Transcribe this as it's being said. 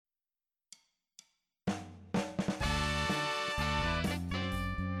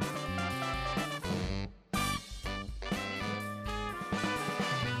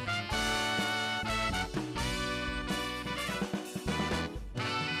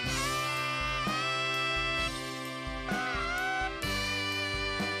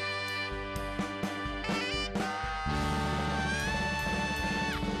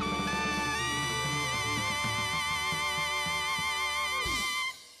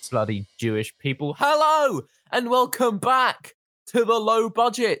bloody Jewish people. Hello and welcome back to the Low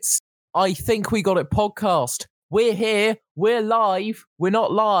Budgets. I think we got it podcast. We're here. We're live. We're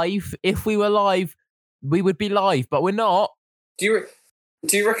not live. If we were live, we would be live, but we're not. Do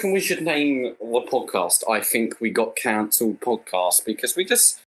you reckon we should name the podcast I Think We Got Cancelled podcast? Because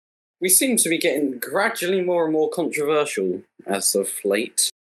we seem to be getting gradually more and more controversial as of late.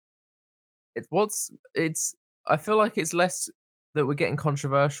 I feel like it's less that we're getting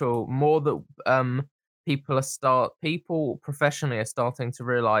controversial, more that people professionally are starting to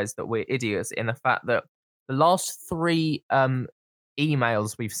realise that we're idiots in the fact that the last 3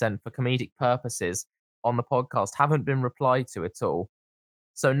 emails we've sent for comedic purposes on the podcast haven't been replied to at all.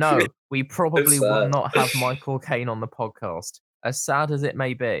 So no, we probably will not have Michael Caine on the podcast, as sad as it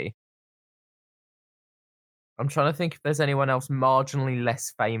may be. I'm trying to think if there's anyone else marginally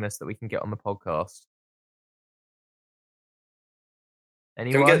less famous that we can get on the podcast.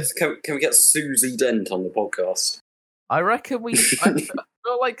 Anyone? Can we get Susie Dent on the podcast? I reckon I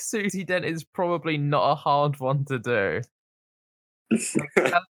feel like Susie Dent is probably not a hard one to do.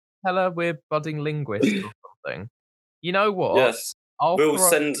 Tell her we're budding linguists or something. You know what? Yes. We'll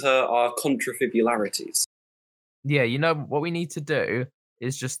send her our contrafibularities. Yeah, you know what we need to do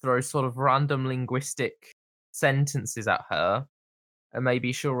is just throw sort of random linguistic sentences at her, and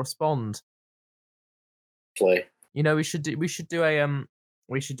maybe she'll respond. Play. You know, we should do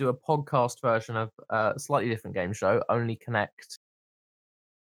a podcast version of a slightly different game show, Only Connect,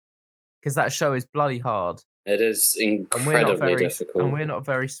 because that show is bloody hard. It is incredibly difficult, and we're not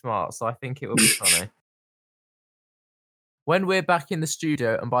very smart, so I think it will be funny. When we're back in the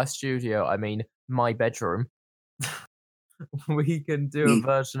studio, and by studio I mean my bedroom, we can do a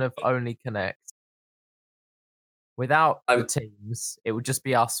version of Only Connect. Without the teams, it would just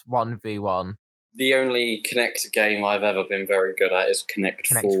be us 1v1. The only Connect game I've ever been very good at is Connect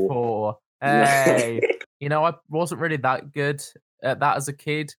 4. Hey! You know, I wasn't really that good at that as a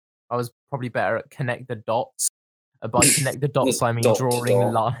kid. I was probably better at Connect the Dots. By Connect the Dots, I mean drawing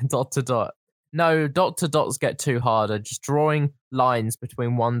a line dot to dot. No, dot to dots get too harder. Just drawing lines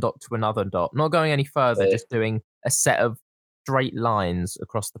between one dot to another dot. Not going any further, just doing a set of straight lines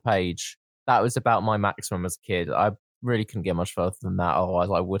across the page. That was about my maximum as a kid. I really couldn't get much further than that. Otherwise,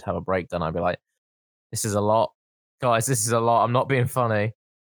 I would have a breakdown. I'd be like, this is a lot. Guys, this is a lot. I'm not being funny.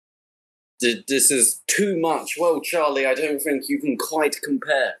 This is too much. Well, Charlie, I don't think you can quite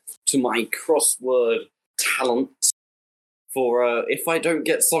compare to my crossword talent. For if I don't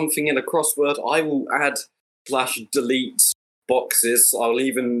get something in a crossword, I will add/delete boxes. I'll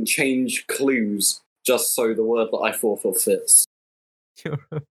even change clues just so the word that I thought of fits. Here's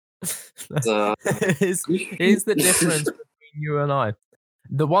the difference between you and I.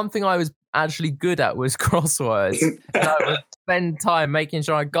 The one thing I was actually good at was crosswords. And I would spend time making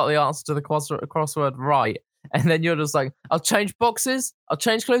sure I got the answer to the crossword right. And then you're just like, I'll change boxes, I'll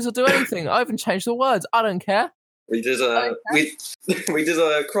change clues, I'll do anything. I even change the words. I don't care. We did a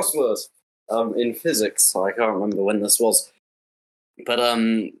crossword in physics. I can't remember when this was, but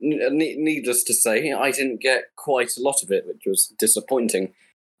needless to say, I didn't get quite a lot of it, which was disappointing.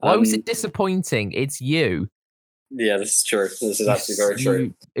 Why was it disappointing? It's you. Yeah, this is true. This is actually very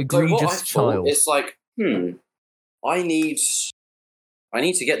true. Egregious child. It's like, I need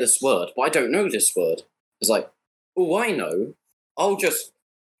to get this word, but I don't know this word. It's like, oh, I know. I'll just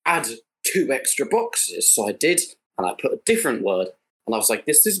add 2 extra boxes. So I did, and I put a different word, and I was like,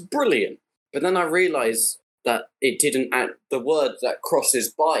 this is brilliant. But then I realised that it didn't the word that crosses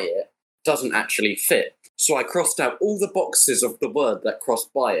by it doesn't actually fit. So I crossed out all the boxes of the word that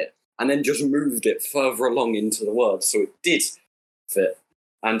crossed by it, and then just moved it further along into the word, so it did fit.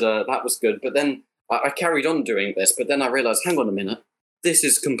 And that was good. But then I carried on doing this, but then I realised, hang on a minute, this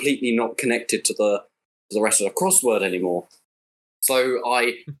is completely not connected to the rest of the crossword anymore. So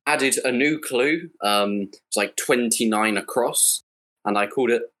I added a new clue. It's like 29 across, and I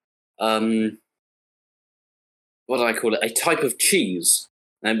called it, what did I call it? A type of cheese.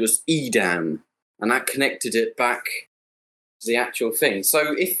 And it was Edam, and that connected it back to the actual thing.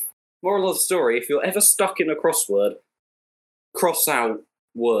 So moral of the story, if you're ever stuck in a crossword, cross out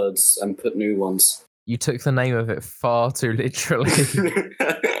words and put new ones. You took the name of it far too literally.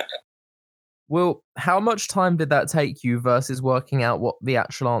 Well, how much time did that take you versus working out what the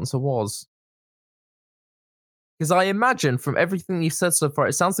actual answer was? Because I imagine from everything you've said so far,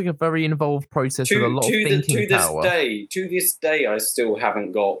 it sounds like a very involved process with a lot of thinking power. To this day, I still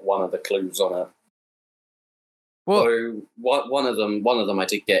haven't got one of the clues on it. Well, so one of them I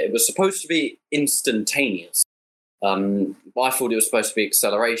did get. It was supposed to be instantaneous. I thought it was supposed to be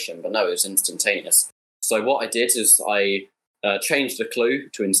acceleration, but no, it was instantaneous. So what I did is I changed the clue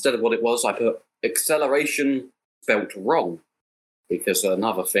to instead of what it was, I put acceleration spelt wrong because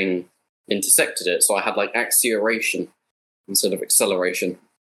another thing intersected it. So I had like acceleration instead of acceleration.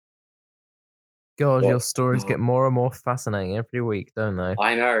 God, your stories get more and more fascinating every week, don't they?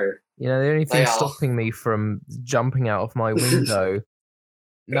 I know. You know, the only thing stopping me from jumping out of my window.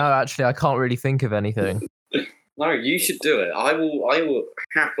 No, actually, I can't really think of anything. No, you should do it. I will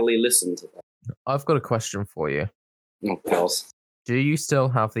happily listen to that. I've got a question for you. Oh, God. Do you still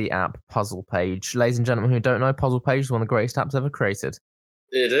have the app Puzzle Page? Ladies and gentlemen who don't know, Puzzle Page is one of the greatest apps ever created.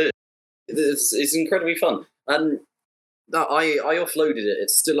 It is. It's incredibly fun. And I offloaded it.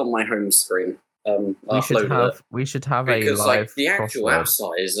 It's still on my home screen. We should have a live because like the actual crossword. app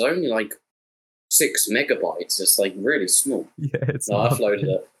size is only like 6 megabytes. It's like really small. Yeah, it's. I uploaded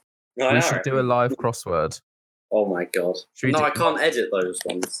it. We should do a live crossword. Oh my God! I can't edit those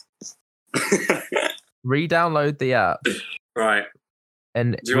ones. Re-download the app. Right.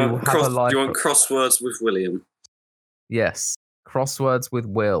 And do you want crosswords with William? Yes, crosswords with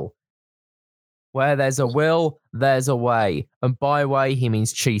Will. Where there's a will, there's a way. And by way, he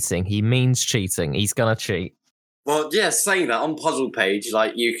means cheating. He means cheating. He's gonna cheat. Well, yeah, saying that on Puzzle Page,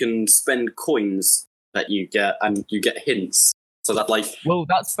 like you can spend coins that you get, and you get hints. So that like, well,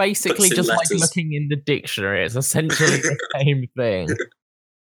 that's basically just like looking in the dictionary. It's essentially the same thing.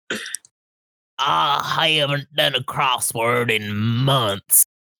 I haven't done a crossword in months.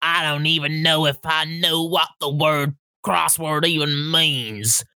 I don't even know if I know what the word crossword even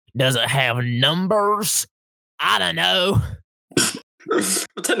means. Does it have numbers? I don't know. Well,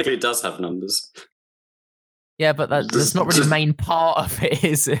 technically, it does have numbers. Yeah, but that's not really the main part of it,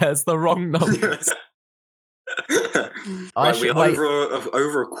 is it? It's the wrong numbers. We're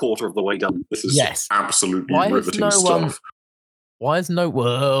over a quarter of the way done. This is absolutely riveting stuff. Why is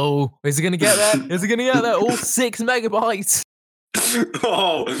whoa, is it going to get there? Is it going to get there? All 6 megabytes.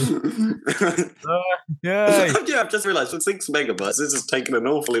 Oh. Yay. Yeah, I've just realised with 6 megabytes, this has taken an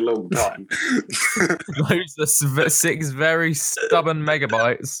awfully long time. Those are 6 very stubborn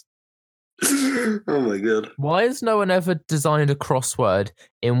megabytes. Oh my God. Why has no one ever designed a crossword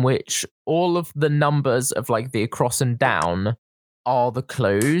in which all of the numbers of like the across and down are the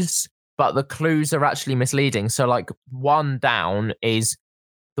clues, but the clues are actually misleading? So like 1 down is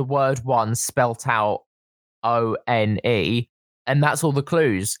the word 1 spelt out ONE, and that's all the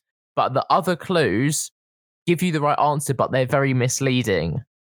clues. But the other clues give you the right answer, but they're very misleading.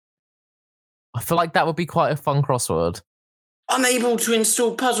 I feel like that would be quite a fun crossword. Unable to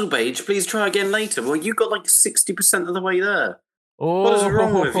install Puzzle Page. Please try again later. Well, you got like 60% of the way there. Oh, what is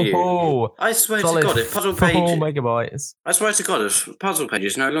wrong with you? I swear to God, if Puzzle Page... 4 megabytes. I swear to God, if Puzzle Page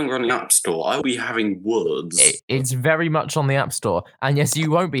is no longer on the App Store, I'll be having words. It's very much on the App Store. And yes,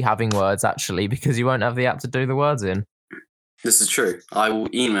 you won't be having words, actually, because you won't have the app to do the words in. This is true. I will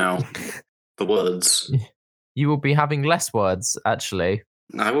email the words. You will be having less words, actually.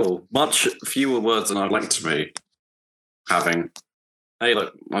 I will. Much fewer words than I'd like to be having. Hey,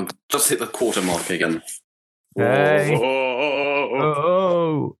 look, I've just hit the quarter mark again. Hey.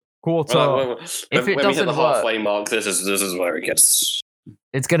 Oh, quarter. Well, if it doesn't we hit the halfway mark, this is where it gets.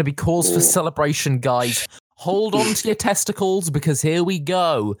 It's going to be cause for celebration, guys. Hold on to your testicles, because here we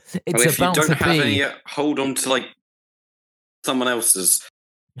go. It's about to be. If you don't have any, hold on to like someone else's.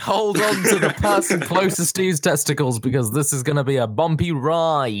 Hold on to the person closest to his testicles, because this is going to be a bumpy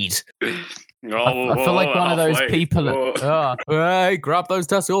ride. I feel like one of those people. Hey, grab those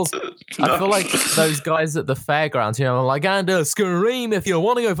testicles. I feel like those guys at the fairgrounds, you know, like, and scream if you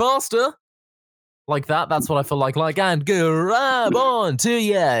want to go faster. Like that. That's what I feel like. Like, and grab on to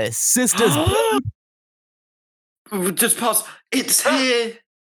your sister's. Just pause. It's here.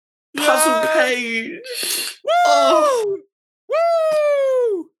 Puzzle Page. Woo! Oh.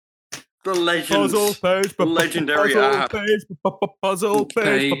 Woo! The legend. Puzzle Page. Legendary app. Puzzle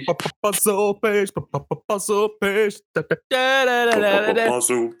Page. Puzzle Page. Puzzle Page. Puzzle Page.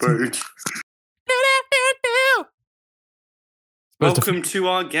 Welcome to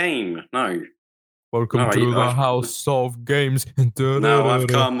our game. No. Welcome to the House of Games. Now I've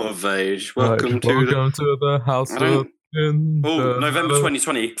come of age. Welcome to the House of Games. November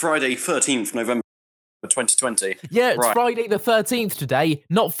 2020. Friday, 13th November 2020. Yeah, it's Friday the 13th today.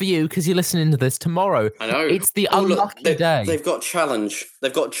 Not for you, because you're listening to this tomorrow. I know. It's the unlucky day. They've got challenge.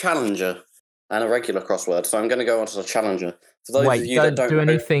 They've got challenger and a regular crossword. So I'm going to go on to the challenger. For those of you that don't know,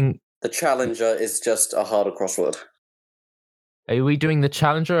 anything. The challenger is just a harder crossword. Are we doing the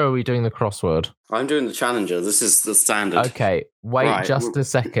challenger or are we doing the crossword? I'm doing the challenger. This is the standard. Okay, wait just a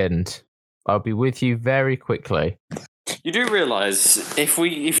second. I'll be with you very quickly. You do realise if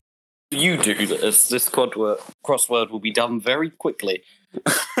you do this, this crossword will be done very quickly.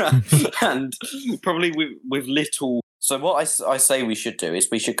 And probably with little... So what I say we should do is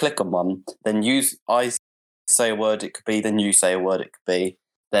we should click on one, then I say a word it could be, then you say a word it could be,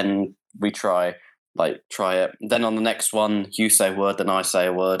 then we try it. Then on the next one, you say a word, then I say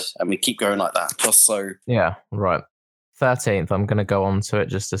a word, and we keep going like that, just so... Yeah, right. 13th, I'm going to go on to it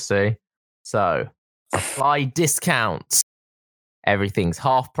just to see. So, apply discounts. Everything's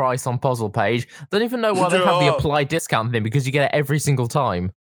half price on Puzzle Page. Don't even know why they have the apply discount thing, because you get it every single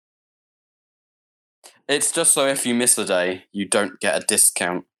time. It's just so if you miss a day, you don't get a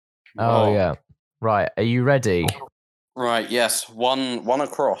discount. Oh, yeah. Right, are you ready? Right, yes. One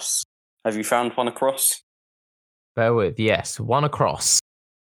across. Have you found one across? Bear with, yes. One across.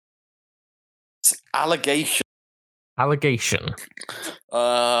 It's allegation. Allegation.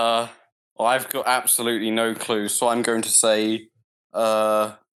 I've got absolutely no clue, so I'm going to say,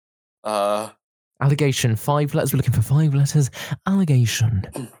 Allegation, 5 letters. We're looking for 5 letters. Allegation.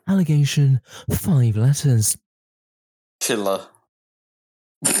 Allegation, 5 letters. Killer.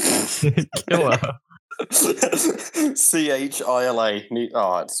 Killer. CHILA.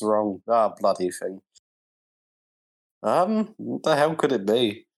 Oh, it's wrong. Ah, bloody thing. What the hell could it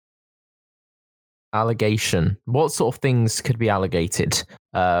be? Allegation. What sort of things could be allegated?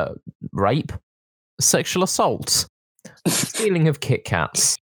 Rape? Sexual assault? Stealing of Kit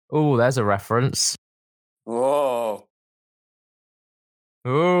Kats? Oh, there's a reference. Whoa.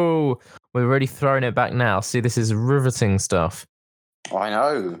 Oh, we're really throwing it back now. See, this is riveting stuff. I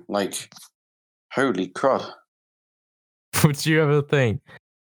know. Like, holy crud. Would you ever think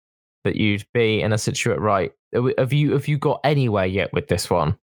that you'd be in a situation... Right. Have you got anywhere yet with this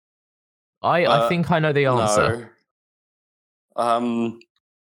one? I think I know the answer. No.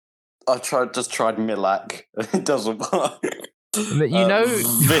 I tried Milac. It doesn't work. You know...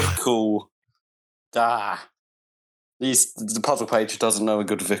 Vickle. The Puzzle Page doesn't know a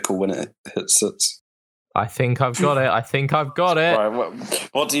good Vickle when it hits it. I think I've got it. Right,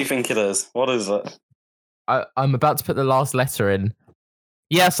 what do you think it is? What is it? I'm about to put the last letter in.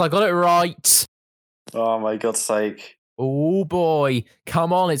 Yes, I got it right. Oh, my God's sake. Oh, boy.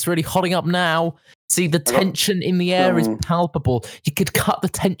 Come on, it's really hotting up now. See, the tension in the air is palpable. You could cut the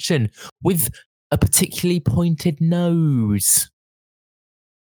tension with a particularly pointed nose.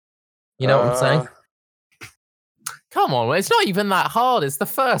 You know what I'm saying? Come on, it's not even that hard. It's the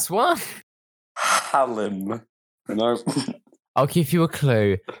first one. Hallim. No. I'll give you a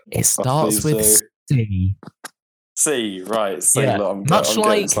clue. It starts with C. C, right. C, yeah. look, Much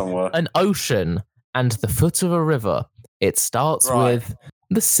like somewhere. An ocean and the foot of a river, it starts with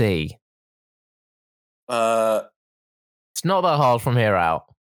the C. It's not that hard from here out.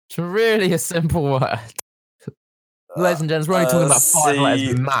 It's really a simple word. Ladies and gents, we're only talking about 5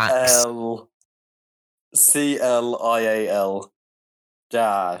 letters max. CLIAL.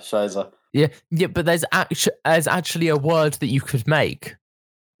 Yeah, Shiza. Yeah, but there's actually a word that you could make.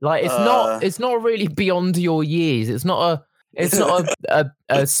 Like it's not really beyond your years. It's not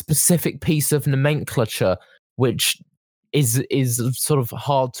a specific piece of nomenclature which is sort of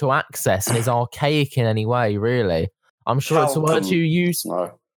hard to access and is archaic in any way, really. I'm sure it's a word you use.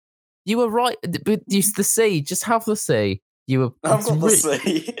 No. You were right, but use the C. Just have the C. I've got the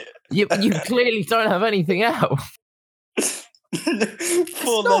C. You clearly don't have anything else.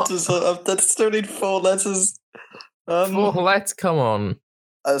 4 letters. I still need 4 letters. 4 letters. Come on.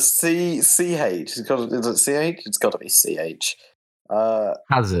 CH. Is it CH? It's got to be CH.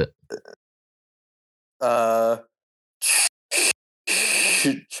 Has it?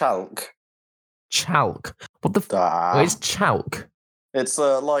 Chalk. Chalk. What the? What is chalk? It's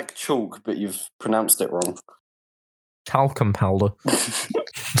like chalk, but you've pronounced it wrong. Talcum powder.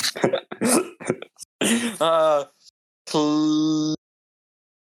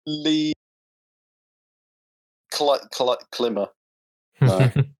 Climber.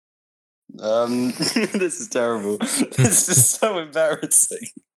 No. This is terrible. This is so embarrassing.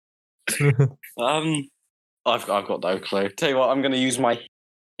 I've got no clue. Tell you what, I'm going to use my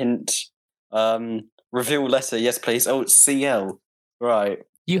hint. Reveal letter, yes, please. Oh, it's CL. Right.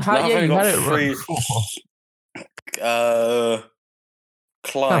 You had it right.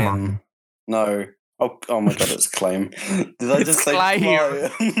 Climb. No. Oh my God, it's claim. Did I just say climb?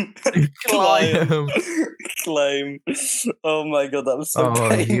 Claim. Oh my God, that was so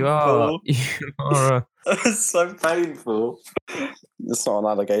painful. You are. It's so painful. It's not an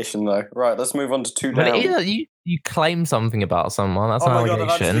allegation, though. Right, let's move on to 2 down. But you claim something about someone. That's an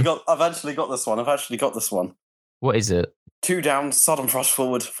allegation. God, I've actually got this one. What is it? 2 down, sudden thrust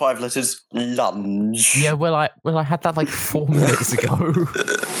forward, 5 letters, lunge. Yeah, well, I had that like 4 minutes ago.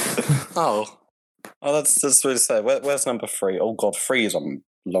 Oh, that's what to say. Where's number 3? Oh God, 3 is a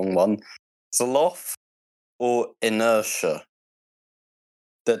long one. Sloth or inertia?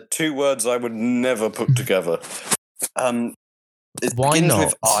 They're 2 words I would never put together. It Why begins not?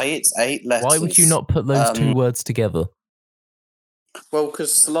 with I. It's 8 letters. Why would you not put those 2 words together? Well,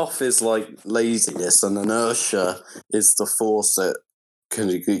 because sloth is like laziness, and inertia is the force that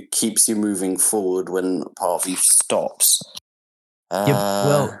keeps you moving forward when part of you stops.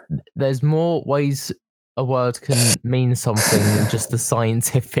 Well, there's more ways a word can mean something than just the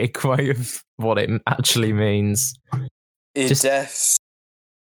scientific way of what it actually means. Edessals.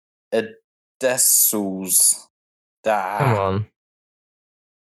 Come on.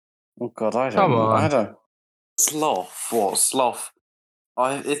 Oh God, I don't. Sloth. What sloth?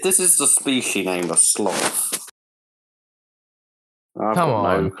 If this is the species name of sloth, I've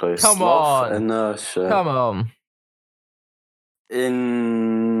got no clue. Come on. Inertia. Come on.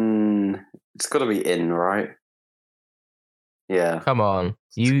 It's got to be in, right? Yeah. Come on.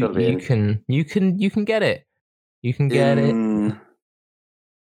 You can get it. You can get it.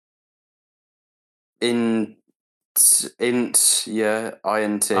 Int, yeah,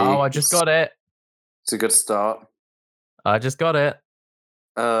 INT. Oh, I just got it. It's a good start. I just got it.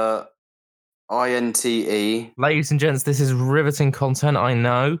 INTE. Ladies and gents, this is riveting content, I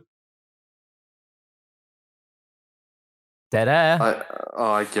know. Dead air.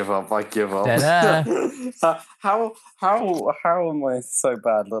 I give up. Dead air. How am I so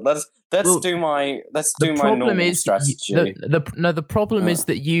bad? Let's do my normal strategy. The problem is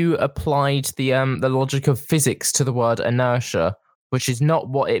that you applied the logic of physics to the word inertia, which is not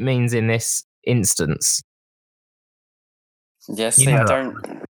what it means in this instance. Yes, I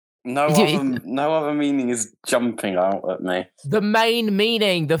don't. No other meaning is jumping out at me. The main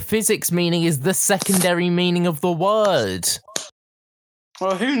meaning, the physics meaning, is the secondary meaning of the word.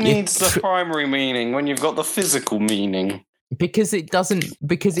 Well, who needs the primary meaning when you've got the physical meaning? Because it doesn't.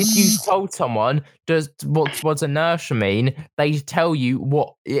 Because if you told someone what's inertia mean, they tell you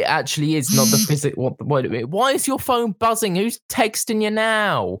what it actually is, not the physics. Why is your phone buzzing? Who's texting you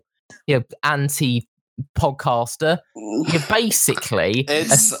now? You anti-podcaster. You're basically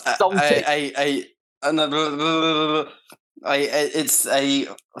it's a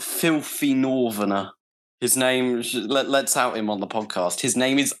filthy northerner. His name. Let's out him on the podcast. His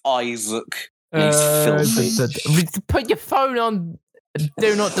name is Isaac. He's filthy. Put your phone on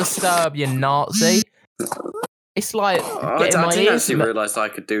do not disturb, you Nazi. It's like I didn't actually realise I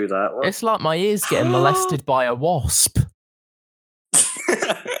could do that. What? It's like my ears getting molested by a wasp.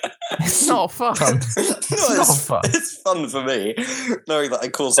 It's not fun. It's not fun. It's fun for me, knowing that I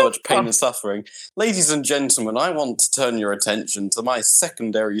cause so much pain and suffering. Ladies and gentlemen, I want to turn your attention to my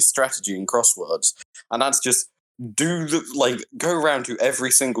secondary strategy in crosswords, and that's just go around to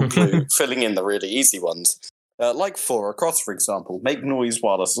every single clue, filling in the really easy ones. Like 4 across, for example. Make noise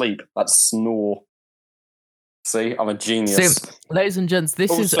while asleep. That's snore. See, I'm a genius. See, ladies and gents,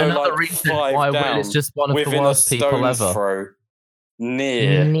 this is another reason why Will is just one of the worst people ever. Throw.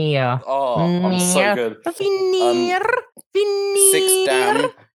 Near. Oh, I'm so good. Veneer. 6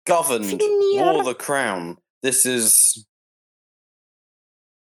 down. Governed. Wore the crown. This is...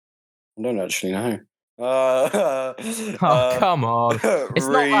 I don't actually know. Come on. It's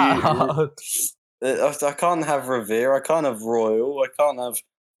not that hard. I can't have revere. I can't have royal. I can't have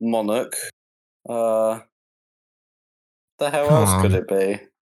monarch. The hell else could it be?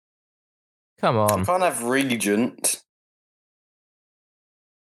 Come on. I can't have regent.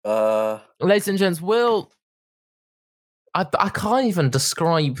 Ladies and gents, Will, I can't even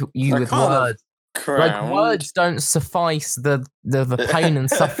describe you with words. Like, words don't suffice the pain and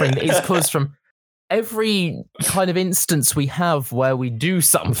suffering that is caused from every kind of instance we have where we do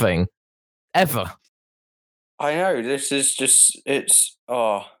something. Ever. I know, this is just, it's,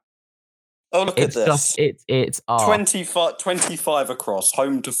 oh, look at this. It's 25 across,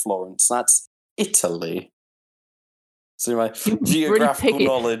 home to Florence. That's Italy. See my geographical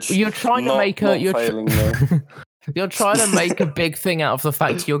knowledge. You're trying to make you're trying to make a big thing out of the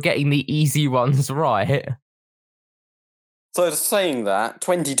fact you're getting the easy ones right. So saying that,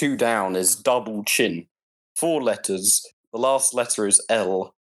 22 down is double chin. 4 letters. The last letter is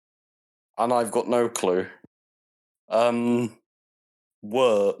L. And I've got no clue. No.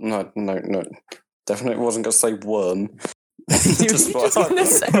 Definitely wasn't going to say worm.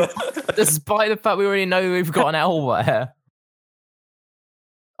 Despite the fact we already know we've got an L there.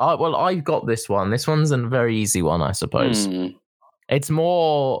 Well, I've got this one. This one's a very easy one, I suppose. It's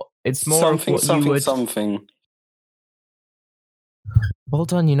more something. Well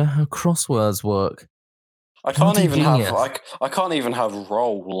done. You know how crosswords work. I can't even have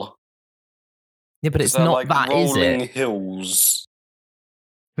roll. Yeah, but it's They're not like that, is rolling it? hills.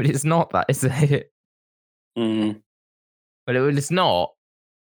 But it's not that, is it? Mm. But it's not.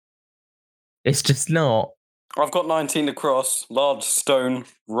 It's just not. I've got 19 across. Large stone,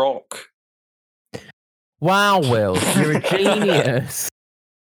 rock. Wow, Will, you're a genius.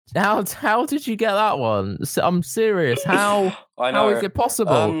 How did you get that one? I'm serious. How is it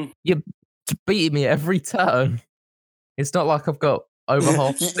possible? You're beating me every turn. It's not like I've got over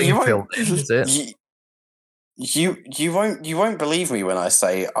half the thing filled in, is it? You won't believe me when I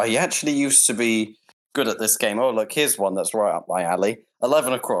say I actually used to be good at this game. Oh, look, here's one that's right up my alley.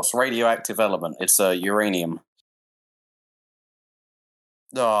 11 across, radioactive element. It's uranium.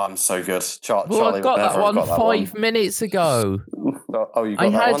 Oh, I'm so good. Charlie I got that one got that 5 minutes ago. Oh, you got I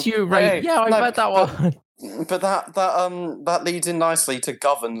that had one? you right. Hey, yeah, I read that one. But that leads in nicely to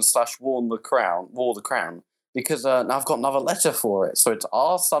govern / wore the crown. Because now I've got another letter for it. So it's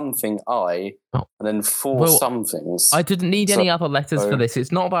R something I, and then four somethings. I didn't need any other letters for this.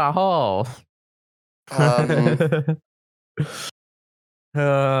 It's not that hard.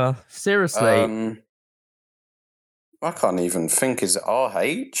 Seriously. I can't even think. Is it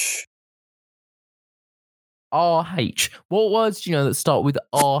RH? RH. What words do you know that start with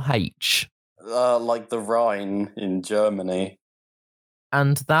RH? Like the Rhine in Germany.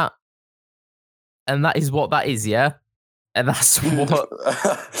 And that is what that is, yeah? And that's what...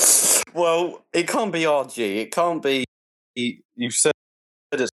 Well, it can't be RG. It can't be... You said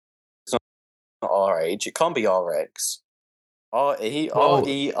it's not RH. It can't be RX.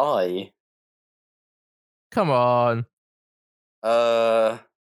 REI. Come on.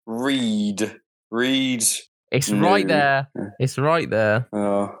 Read. It's right there. It's right there.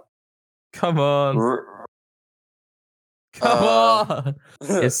 Come on. Come on.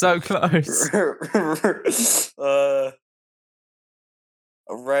 It's so close.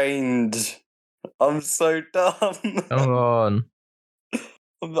 Arraigned. I'm so dumb. Come on.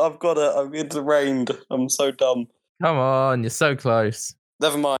 I've got it. It's arraigned. I'm so dumb. Come on. You're so close.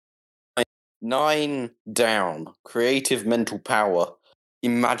 Never mind. 9 down. Creative mental power.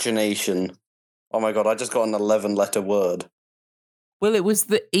 Imagination. Oh my god, I just got an 11-letter word. Well, it was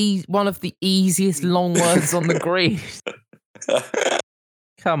one of the easiest long words on the grid.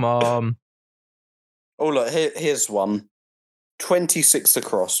 Come on. Oh, look, here's one. 26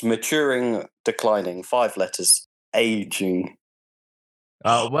 across. Maturing, declining. 5 letters. Aging.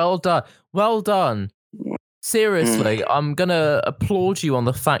 Well done. Well done. Seriously, I'm going to applaud you on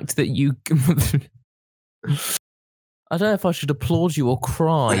the fact that you... I don't know if I should applaud you or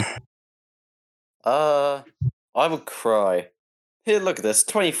cry. I would cry. Here, look at this.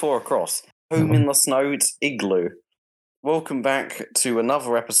 24 across. Home in the snow, it's igloo. Welcome back to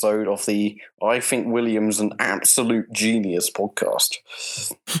another episode of the I Think William's an Absolute Genius podcast.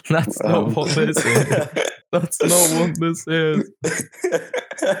 That's not what this is. That's not what this is.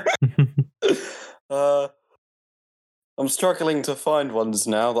 I'm struggling to find ones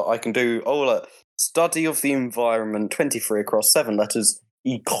now that I can do. Oh, look. Study of the environment, 23 across, 7 letters.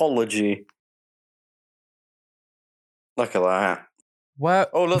 Ecology. Look at that. Well,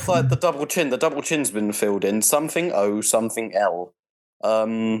 oh, looks like the double chin. The double chin's been filled in. Something O, something L.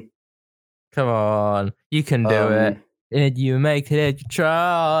 Come on, you can do it. And you make it.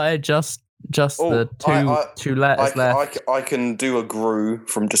 Try just the two letters left. I can do a Gru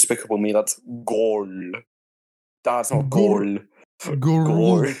from Despicable Me. That's goal. That's not goal.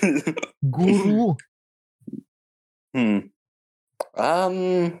 Guru. Guru.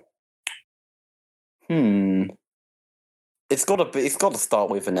 It's got to start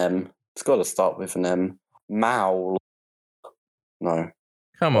with an M. It's got to start with an M. Maul. No.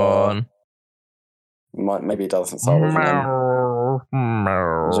 Come on. Maybe it doesn't start with an M.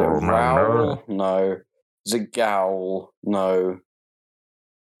 Is it Rowl? No. Is it Gowl? No.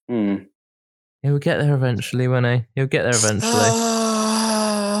 He'll get there eventually, won't he? He'll get there eventually.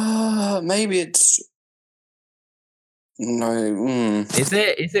 Maybe it's... No. Is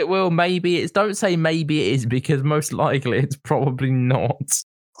it, Will? Maybe it's... Don't say maybe it is, because most likely it's probably not.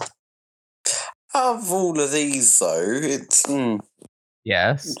 Of all of these, though, it's...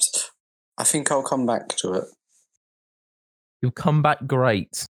 Yes. I think I'll come back to it. You'll come back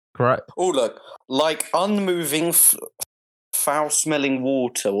great. Correct. Oh, look. Like unmoving, foul-smelling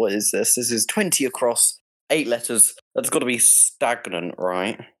water. What is this? This is 20 across, 8 letters. That's got to be stagnant,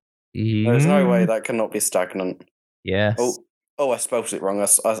 right? There's no way that cannot be stagnant. Yes. Oh, I spelled it wrong.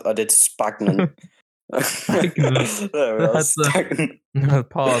 I did spagnant. Stagnant. That's stagnant.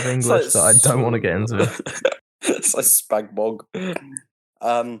 Part of English that I don't want to get into. It's like spagbog.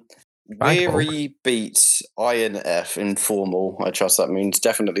 Weary beat INF informal. I trust that means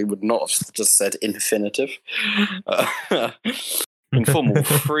definitely would not have just said infinitive. Informal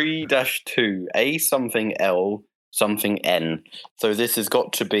 3-2 A something L something N. So this has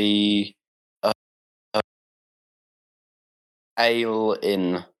got to be ale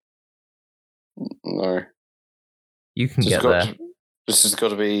in. No. You can get there. This has got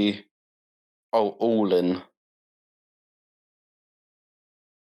to be all in.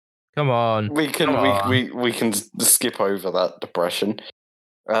 Come on. We can skip over that depression.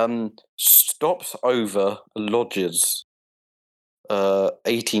 Stops over lodges.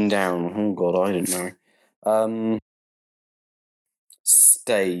 18 down. Oh god, I didn't know.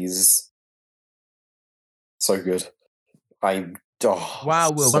 Stays. So good.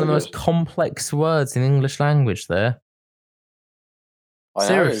 Wow, Will, so one of the most good. complex words in English language there. I know.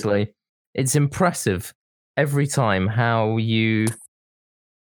 Seriously. It's impressive every time how you...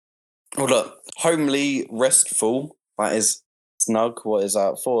 Oh look, homely, restful. That is snug. What is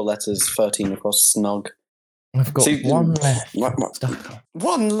that? 4 letters, 13 across. Snug. I've got one left.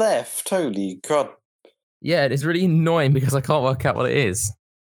 One left. Holy god. Yeah, it's really annoying because I can't work out what it is.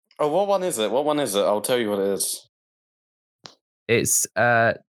 Oh, what one is it? I'll tell you what it is. It's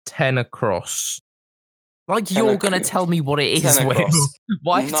 10 across. Like you're going to tell me what it is, Will.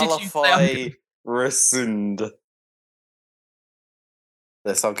 Why Nullify, did you say rescind.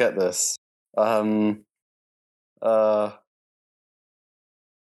 This, I'll get this. Come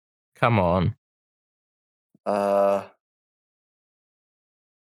on.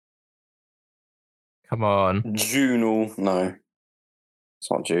 Come on. Junal. No. It's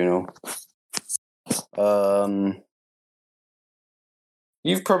not Junal.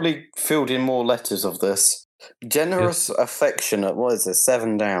 You've probably filled in more letters of this. Generous, affectionate. What is this?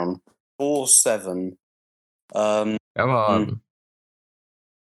 7 down. 4-7. Come on.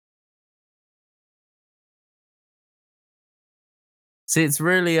 See, it's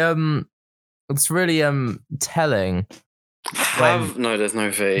really telling. No, there's no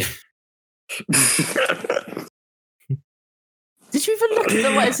V. Did you even look at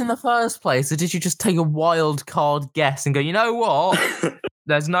the letters in the first place, or did you just take a wild card guess and go, you know what?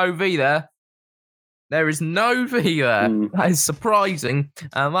 There's no V there. There is no V there. That is surprising,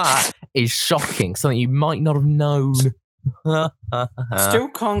 and that is shocking. Something you might not have known. Still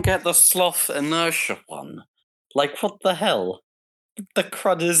can't get the sloth inertia one. Like, what the hell? What the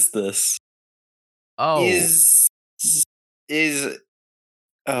crud is this? Oh.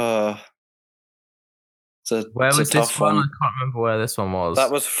 Where was this one? I can't remember where this one was. That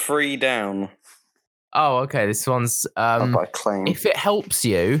was 3 down. Oh, okay. This one's if it helps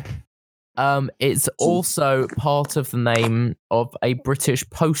you, it's also part of the name of a British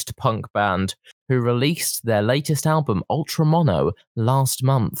post-punk band who released their latest album, Ultra Mono, last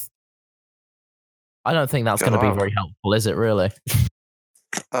month. I don't think that's going to be very helpful, is it? Really?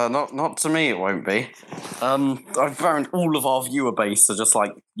 Not to me. It won't be. I've found all of our viewer base are just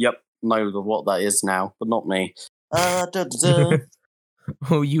like, yep, know what that is now, but not me.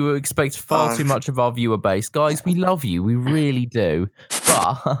 Well, you expect far too much of our viewer base, guys. We love you, we really do.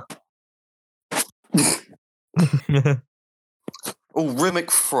 But Rimic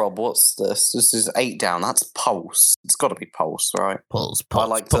Frob, what's this? This is 8 down. That's Pulse. It's got to be Pulse, right? Pulse. I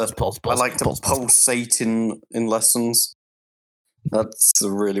like to pulsate in lessons. That's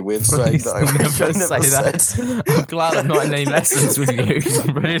a really weird saying that I never said. I'm glad I'm not in any lessons with you.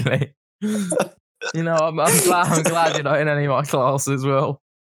 Really, you know, I'm glad you're not in any of my classes. Will,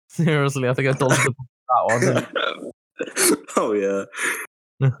 seriously, I think I dodged that one. Oh yeah.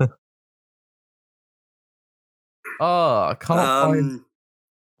 Oh, I can't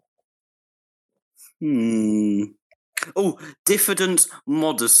find. Oh, diffident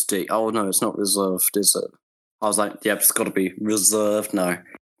modesty. Oh no, it's not reserved, is it? I was like, yeah, it's got to be reserved. No,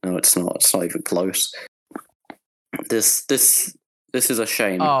 it's not. It's not even close. This is a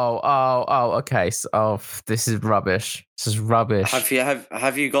shame. Oh, okay. So, this is rubbish. This is rubbish. Have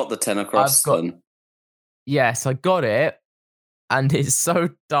you got the 10 across then? Yes, I got it, and it's so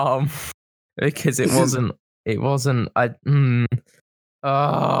dumb because it wasn't. It wasn't.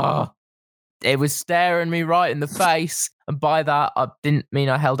 It was staring me right in the face, and by that I didn't mean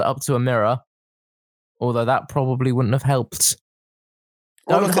I held it up to a mirror. Although that probably wouldn't have helped.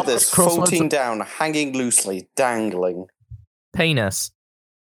 Oh, look at this. 14 down, hanging loosely, dangling. Penis.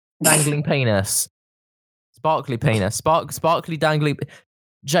 Dangling penis. Sparkly penis. Sparkly dangling...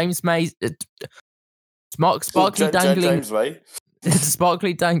 James May... Sparkly dangling... James May?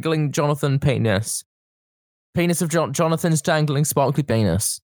 Sparkly dangling Jonathan penis. Penis of Jonathan's dangling sparkly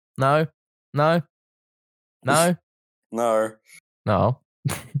penis. No? No? No? No. No.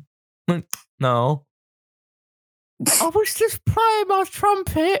 No. I was just playing my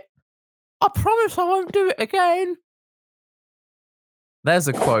trumpet. I promise I won't do it again. There's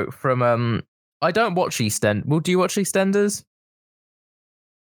a quote from I don't watch EastEnders. Well, do you watch EastEnders?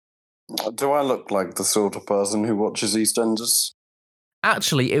 Do I look like the sort of person who watches EastEnders?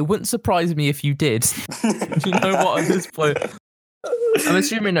 Actually, it wouldn't surprise me if you did. You know what? At this point, I'm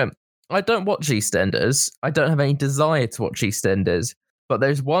assuming I don't watch EastEnders. I don't have any desire to watch EastEnders. But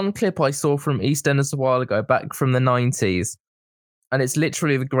there's one clip I saw from EastEnders a while ago, back from the 90s, and it's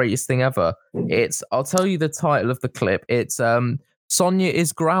literally the greatest thing ever. I'll tell you the title of the clip. It's Sonia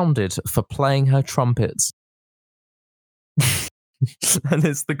is grounded for playing her trumpets. And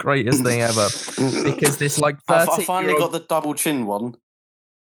it's the greatest thing ever. Because this like 30 I finally got the double chin one.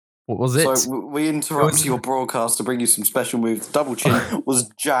 What was it? So we interrupted your broadcast to bring you some special moves. Double chin was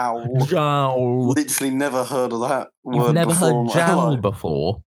jowl. Jowl. Literally never heard of that word. You've never before heard jowl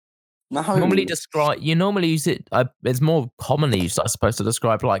before? No. You normally use it. It's more commonly used, I suppose, to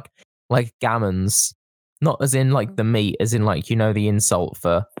describe like gammons, not as in like the meat, as in like the insult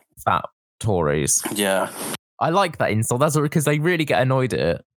for fat Tories. Yeah, I like that insult. That's because they really get annoyed at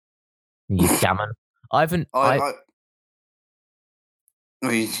it. You gammon.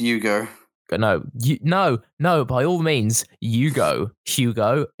 You go. No. By all means, you go,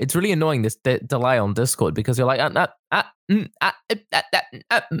 Hugo. It's really annoying this delay on Discord because you're like and you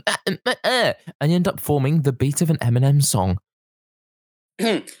end up forming the beat of an Eminem song.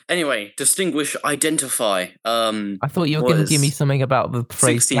 Anyway, distinguish, identify. I thought you were going to give me something about the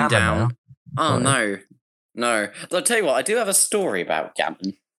phrase 16 down. Oh Sorry. no. I'll tell you what. I do have a story about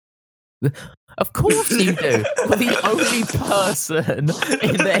gammon. Of course you do. You're the only person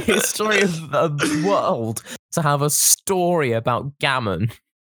in the history of the world to have a story about gammon.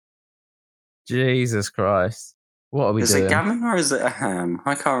 Jesus Christ. What are we doing? Is it gammon or is it a ham?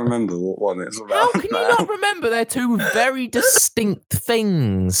 I can't remember what one it's about. How can you not remember? They're two very distinct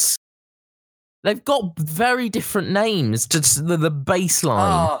things. They've got very different names, just the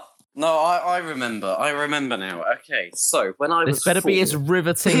baseline. No, I remember. I remember now. Okay, so when I was This better be as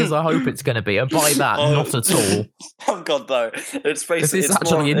riveting as I hope it's going to be, and by that, not at all. Oh god, no! It's basically. If it's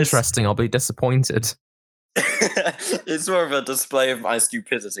actually interesting, I'll be disappointed. It's more of a display of my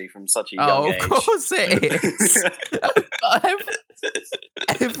stupidity from such a young age. Of course it is.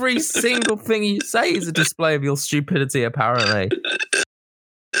 Every single thing you say is a display of your stupidity, apparently.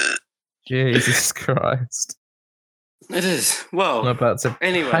 Jesus Christ. It is. Well, I'm about to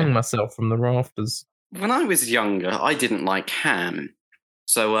hang myself from the rafters. When I was younger, I didn't like ham.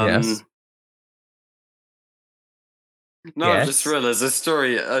 So, yes. No, yes. I just realised this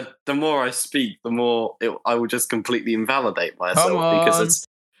story, the more I speak, the more I will just completely invalidate myself because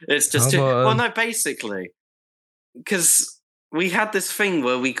it's just too... Well, no, basically. Because we had this thing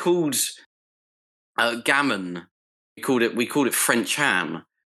where we called gammon, we called it French ham.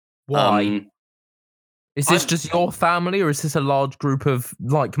 Why? Is this just your family, or is this a large group of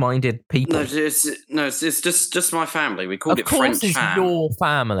like-minded people? No, it's just my family. We called it French ham. Of course it's your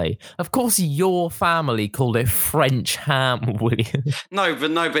family. Of course your family called it French ham, William. No,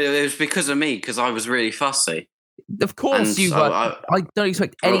 but it was because of me, because I was really fussy. Of course you were. I don't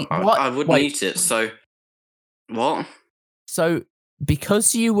expect any... I wouldn't eat it, so... What? So,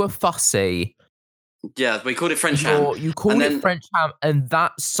 because you were fussy... Yeah, we called it French ham. You called it French ham, and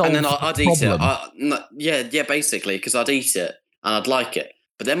that solved the problem. And then I'd eat it. Yeah, basically, because I'd eat it, and I'd like it.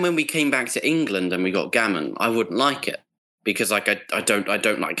 But then when we came back to England and we got gammon, I wouldn't like it, because like I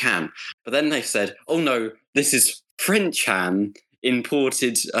don't like ham. But then they said, oh no, this is French ham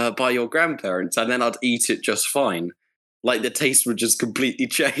imported by your grandparents, and then I'd eat it just fine. Like the taste would just completely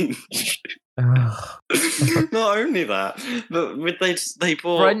change. Not only that, but they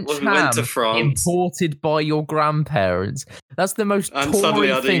bought French when we went to France. Imported by your grandparents. That's the most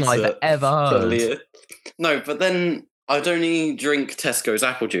Tory thing I've ever heard. No, but then I'd only drink Tesco's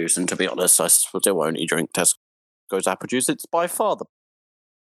apple juice, and to be honest, I still only drink Tesco's apple juice. It's by far the...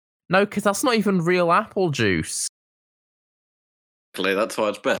 No, because that's not even real apple juice. That's why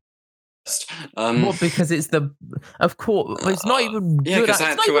it's best. What, because it's of course, it's not even good. Yeah, because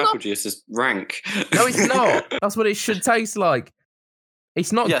actual apple juice is rank. No, it's not. That's what it should taste like.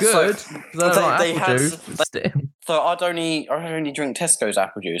 It's not good. So I'd only drink Tesco's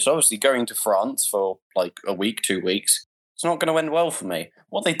apple juice. Obviously, going to France for like a week, 2 weeks, it's not going to end well for me.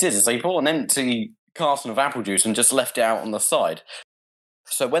 What they did is they bought an empty carton of apple juice and just left it out on the side.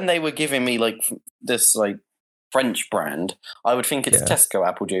 So when they were giving me like this like French brand, I would think it's Tesco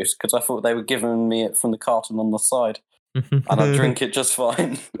apple juice, because I thought they were giving me it from the carton on the side, and I'd drink it just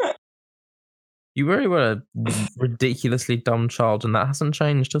fine. You really were a ridiculously dumb child, and that hasn't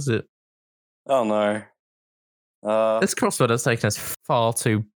changed, has it? Oh no. This crossword has taken us far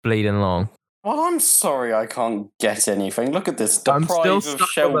too bleeding long. Well, I'm sorry I can't get anything. Look at this. I'm still Deprive of stuck on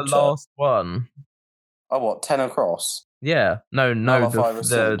shelter. the last one. Oh, what? 10 across? Yeah, no, Nullify the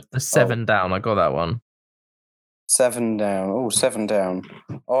rescind. 7 down. I got that one. 7 down. Oh, 7 down.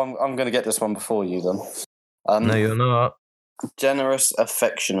 Oh, I'm going to get this one before you then. No, you're not. Generous,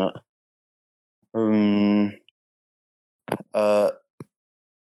 affectionate. Do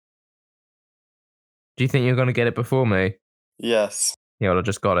you think you're going to get it before me? Yes. Yeah, well, I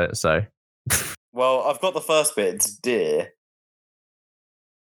just got it, so. Well, I've got the first bit. It's dear.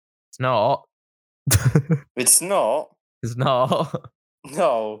 It's not. It's not. It's not.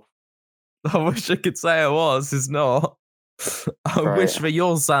 No. I wish I could say it was. It's not. I Right. wish for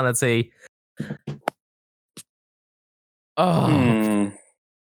your sanity. Oh,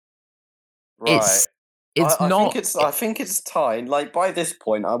 Right. it's I not. I think it's tied. Like by this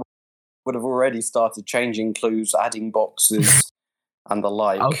point, I would have already started changing clues, adding boxes, and the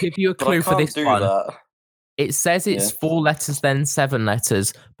like. I'll give you a But I clue for can't this do one. that. It says it's 4 letters, then 7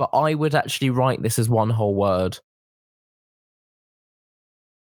 letters, but I would actually write this as one whole word.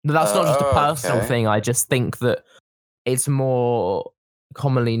 But that's not just a personal okay. thing. I just think that it's more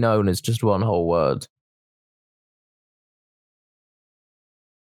commonly known as just one whole word.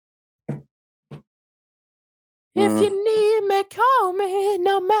 If you need me, call me,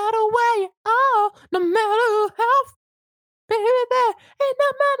 no matter where you are, no matter how, baby, there ain't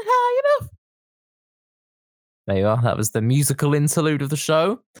no matter how you know. There you are. That was the musical interlude of the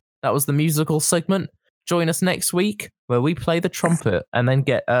show. That was the musical segment. Join us next week where we play the trumpet and then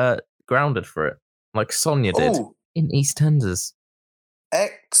get grounded for it, like Sonia did in EastEnders.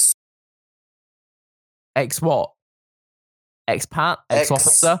 X what? Ex-pat?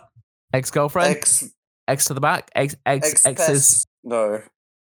 Ex-officer? Ex-girlfriend? X to the back? X's? No.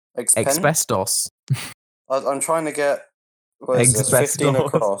 Exbestos. I'm trying to get... What is this? 15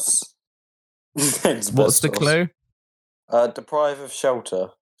 across. What's the clue? Deprive of shelter.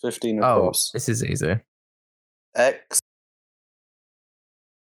 15 across. Oh, this is easy. X.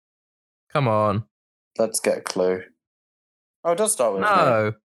 Come on. Let's get a clue. Oh, it does start with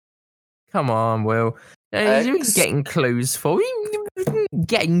No. Come on, Will. You're getting clues for.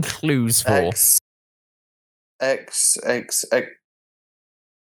 Getting clues for. X.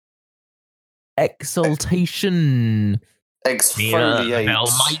 Exaltation. Exfoliate.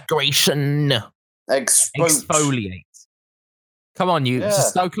 Migration. Exfoliate. Come on, you're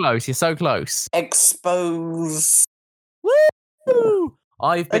so close. You're so close. Expose. Woo!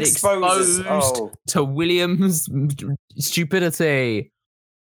 I've been exposed to William's stupidity.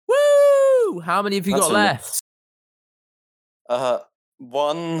 Woo! How many have you got left?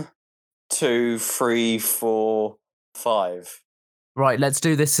 1, 2, 3, 4, 5. Right, let's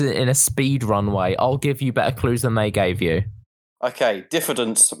do this in a speed run way. I'll give you better clues than they gave you. Okay,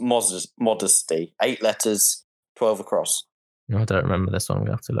 diffidence, modesty. 8 letters, 12 across. I don't remember this one. We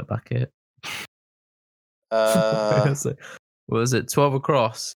have to look back at it. What was it? 12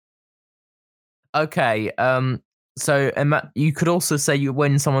 across. Okay. So you could also say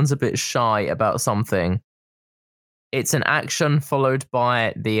when someone's a bit shy about something, it's an action followed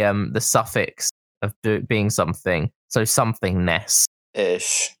by the suffix of being something. So somethingness.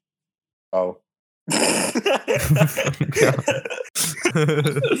 Ish. Oh.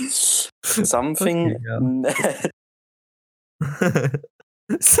 Something.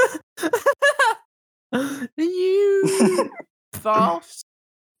 You fast.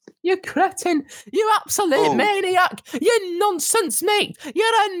 You cretin. You absolute maniac. You nonsense mate. You're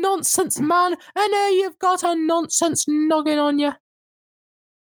a nonsense man. And now you've got a nonsense noggin on you.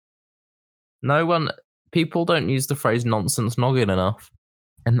 People don't use the phrase nonsense noggin enough.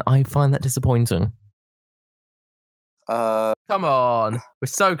 And I find that disappointing. Come on. We're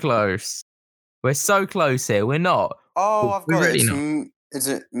so close. We're so close here. We're not. Oh, I've got it. Is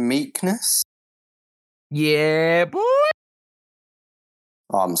it meekness? Yeah, boy.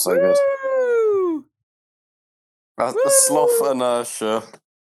 Oh, I'm so good. Sloth inertia.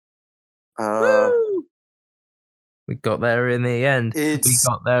 We got there in the end.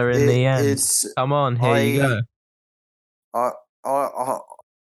 Come on, here you go.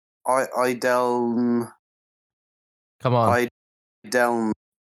 Come on.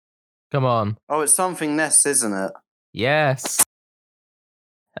 Come on. Oh, it's something ness, isn't it? Yes.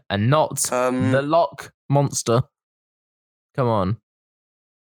 And not the lock monster. Come on.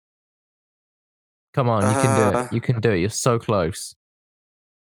 Come on, you can do it. You can do it. You're so close.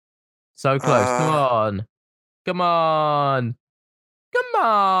 So close. Come on. Come on. Come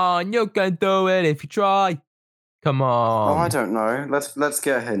on. You can do it if you try. Come on. Oh, I don't know. Let's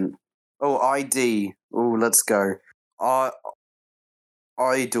get a hint. Oh, ID. Oh, let's go.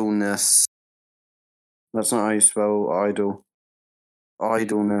 Idleness. That's not how you spell idle.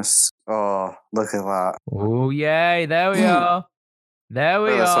 Idleness. Oh, look at that. Oh, yay. There we are. There we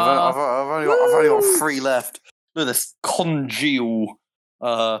Look at this, are. I've only got 3 left. Look at this. Congeal.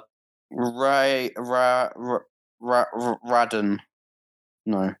 Radden.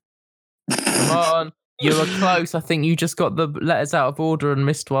 No. Come on. You were close. I think you just got the letters out of order and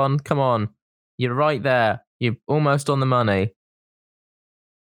missed one. Come on. You're right there. You're almost on the money.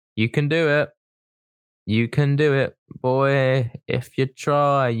 You can do it. You can do it, boy. If you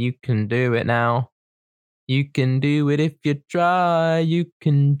try, you can do it now. You can do it if you try. You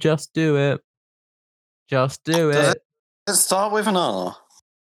can just do it. Just do Does it. it start with an R?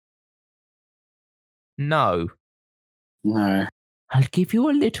 No. No. I'll give you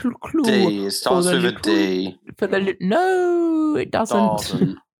a little clue. D. It starts with a D. No, it doesn't.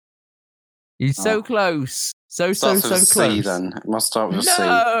 Darden. You're so close. So Starts with a close. C then. It must start with a C.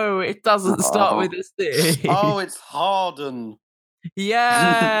 No, it doesn't start Oh. with a C. Oh, it's Harden.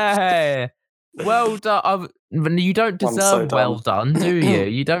 Yeah. Well done. You don't I'm so deserve done. well done, do you?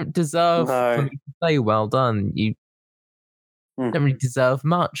 You don't deserve No. for me to say well done. You don't really deserve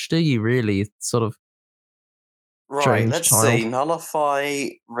much, do you, really? It's sort of Right, strange let's child. see. Nullify,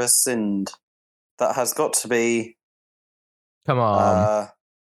 rescind. That has got to be. Come on.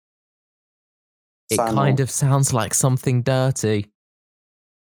 It Sanal. kind of sounds like something dirty.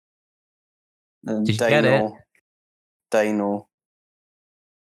 Did you get it? Danal.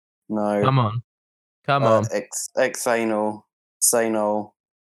 No. Come on. Come on. Exanal. Sanal.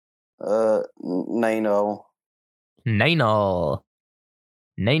 Nanal. Nanal.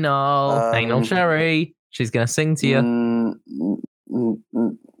 Nanal Sherry. She's going to sing to you.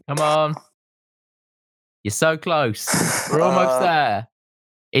 Come on. You're so close. We're almost there.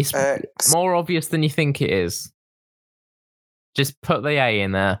 It's more obvious than you think it is. Just put the A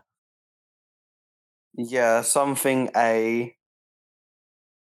in there. Yeah, something A.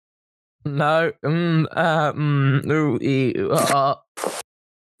 No.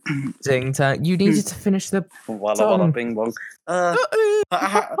 Ding tang. You needed to finish the Walla walla bing bong. How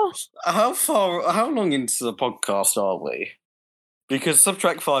long into the podcast are we? Because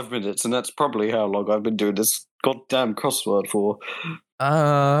subtract 5 minutes, and that's probably how long I've been doing this goddamn crossword for.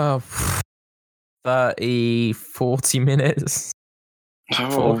 30, 40 minutes.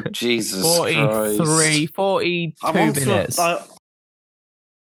 Oh, Jesus 43, 42 minutes.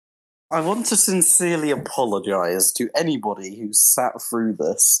 I want to sincerely apologise to anybody who sat through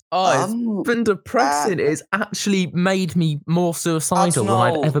this. Oh, it's been depressing. It's actually made me more suicidal than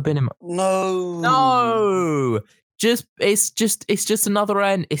I'd ever been in my... No! It's just another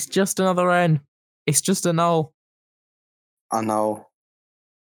N. It's just another N. It's just a null. I know.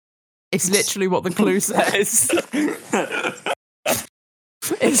 It's literally what the clue says.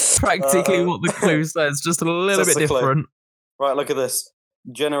 It's practically what the clue says, just a little bit different. Right, look at this.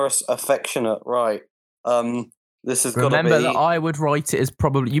 Generous, affectionate. Right. This is Remember that I would write it as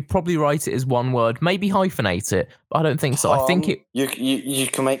you probably write it as one word, maybe hyphenate it, but I don't think so. I think it. You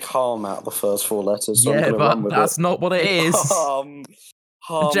can make harm out of the first 4 letters. So yeah, but that's not what it is. Harm.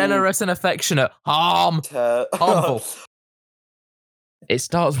 Generous and affectionate. Harmful. It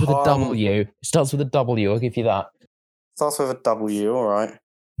starts with a W. It starts with a W. I'll give you that. Starts with a W. All right.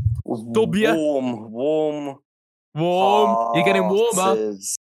 W. Warm. You're getting warmer.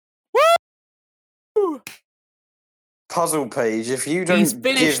 Woo! Puzzle page. If you don't He's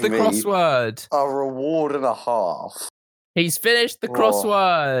finished the crossword. A reward and a half. He's finished the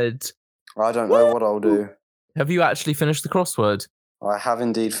crossword. I don't know what I'll do. Have you actually finished the crossword? I have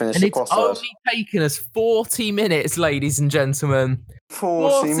indeed finished the crossword. And it's only taken us 40 minutes, ladies and gentlemen.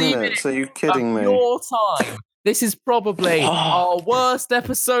 40 minutes? Are you kidding me? Your time. This is probably our worst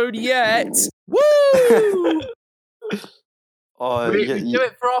episode yet. Woo! We do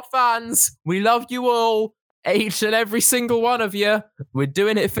it for our fans. We love you all, each and every single one of you. We're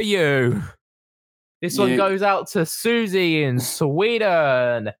doing it for you. This one goes out to Susie in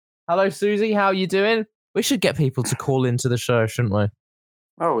Sweden. Hello, Susie. How are you doing? We should get people to call into the show, shouldn't we?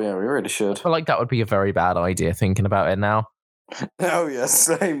 Oh, yeah, we really should. I feel like that would be a very bad idea, thinking about it now. Oh, yeah,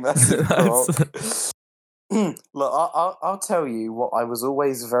 same. Look, I'll tell you what I was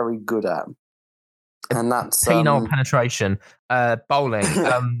always very good at. And that's penile penetration, bowling,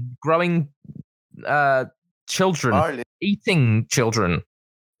 growing children, eating children,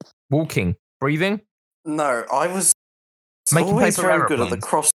 walking, breathing. No, I was making always paper very aeroplanes. good at the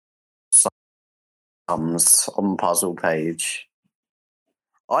cross sums on puzzle page.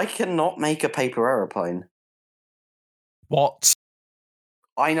 I cannot make a paper aeroplane. What?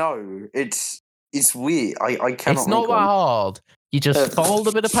 I know. It's weird. I cannot. It's not make that one. hard. You just fold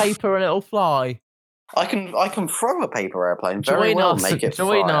a bit of paper and it'll fly. I can throw a paper airplane very Join well. us. Make it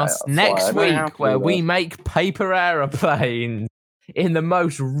Join fly, us fly. next I don't have week to where do we that. make paper aeroplanes in the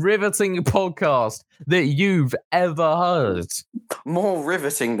most riveting podcast that you've ever heard. More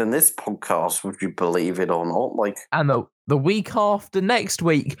riveting than this podcast, would you believe it or not? Like, And the week after next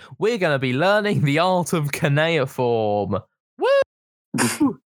week, we're going to be learning the art of cuneiform.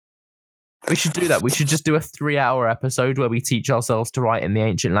 Woo! We should do that. We should just do a 3-hour episode where we teach ourselves to write in the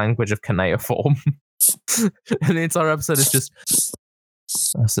ancient language of cuneiform. And the entire episode is just...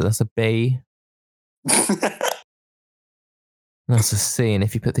 That's a B. That's a C. And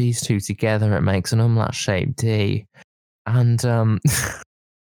if you put these two together, it makes an umlaut-shaped D. And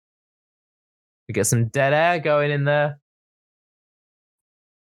we get some dead air going in there.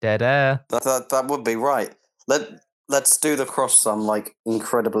 Dead air. that would be right. Let's do the cross sum like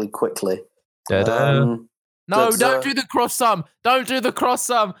incredibly quickly. Dead air. No, don't do the cross sum. Don't do the cross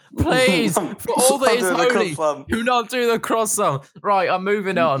sum. Please, for all that is holy, do not do the cross sum. Right, I'm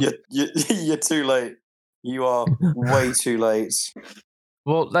moving on. You're too late. You are way too late.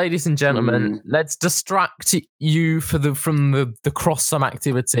 Well, ladies and gentlemen, let's distract you from the cross sum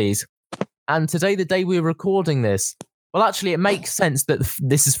activities. And today, the day we're recording this, well, actually, it makes sense that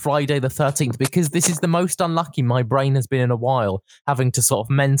this is Friday the 13th because this is the most unlucky my brain has been in a while, having to sort of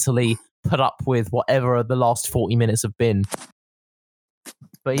mentally put up with whatever the last 40 minutes have been.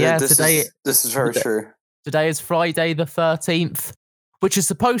 But yeah, this is very true. Today is Friday the 13th, which is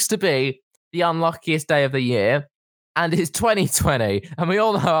supposed to be the unluckiest day of the year, and it's 2020, and we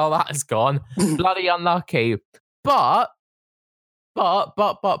all know how that has gone. Bloody unlucky. But,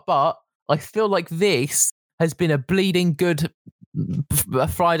 I feel like this has been a bleeding good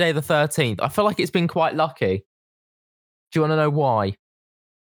Friday the 13th. I feel like it's been quite lucky. Do you want to know why?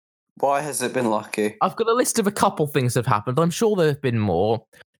 Why has it been lucky? I've got a list of a couple things that have happened. I'm sure there have been more.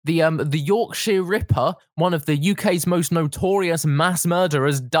 The Yorkshire Ripper, one of the UK's most notorious mass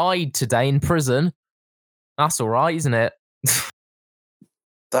murderers, died today in prison. That's all right, isn't it?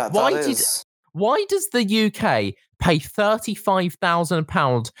 That is. Why does the UK pay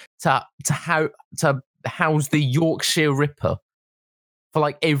 £35,000 to house the Yorkshire Ripper for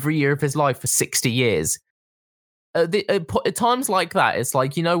like every year of his life for 60 years? At times like that, it's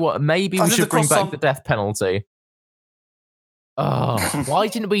like, you know what? Maybe we should bring back the death penalty. Oh, why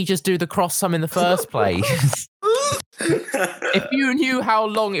didn't we just do the cross sum in the first place? If you knew how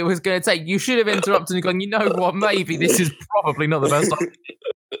long it was going to take, you should have interrupted and gone, you know what? Maybe this is probably not the best idea.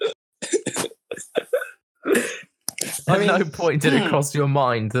 At no point did it cross your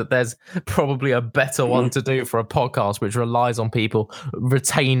mind that there's probably a better one to do for a podcast which relies on people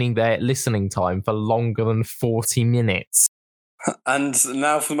retaining their listening time for longer than 40 minutes. And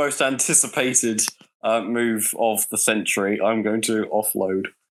now for the most anticipated move of the century, I'm going to offload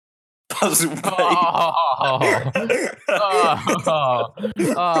Puzzle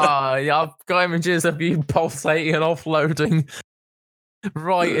yeah, I've got images of you pulsating and offloading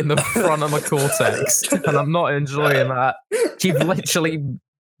right in the front of my cortex, and I'm not enjoying that. You've literally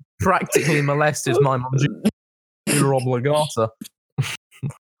practically molested my medulla oblongata.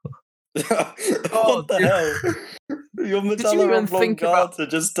 What the hell? Your medulla oblongata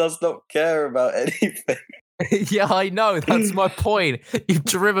just does not care about anything. Yeah, I know. That's my point. You've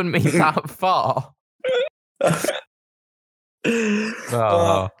driven me that far.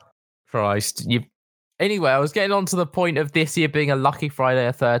 Oh, Christ. Anyway, I was getting on to the point of this year being a lucky Friday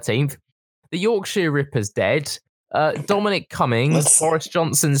the 13th. The Yorkshire Ripper's dead. Dominic Cummings, Boris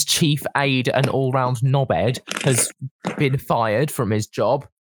Johnson's chief aide and all-round knobhead, has been fired from his job.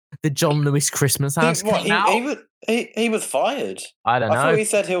 The John Lewis Christmas ads came out. He was fired. I don't know. I thought he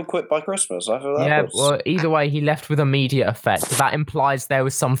said he'll quit by Christmas. I thought that was... well, either way, he left with immediate effect. That implies there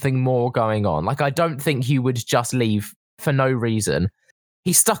was something more going on. Like, I don't think he would just leave for no reason.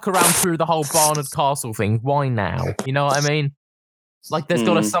 He stuck around through the whole Barnard Castle thing. Why now? You know what I mean? Like, there's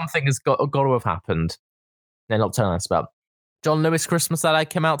something has got to have happened. They're not telling us about. John Lewis Christmas that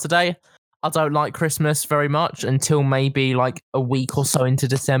came out today. I don't like Christmas very much until maybe like a week or so into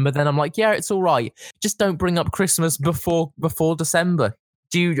December. Then I'm like, yeah, it's all right. Just don't bring up Christmas before December.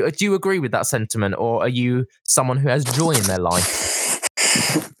 Do you agree with that sentiment, or are you someone who has joy in their life?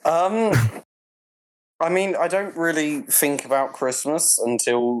 I mean, I don't really think about Christmas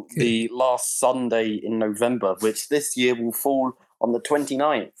until the last Sunday in November, which this year will fall on the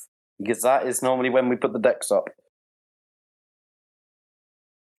 29th, because that is normally when we put the decks up.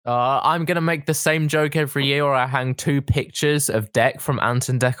 I'm going to make the same joke every year where I hang 2 pictures of Deck from Ant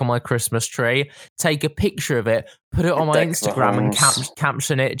and Deck on my Christmas tree, take a picture of it, put it on my Instagram and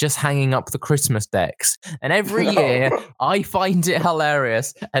caption it, just hanging up the Christmas decks. And every year I find it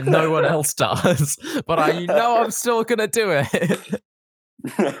hilarious and no one else does. But I'm still going to do it.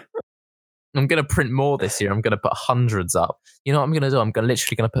 I'm going to print more this year. I'm going to put hundreds up. You know what I'm going to do? I'm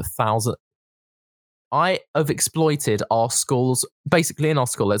literally going to put thousands. I have exploited our schools. Basically, in our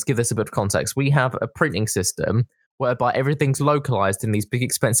school, let's give this a bit of context. We have a printing system whereby everything's localized in these big,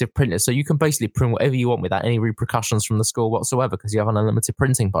 expensive printers. So you can basically print whatever you want without any repercussions from the school whatsoever because you have an unlimited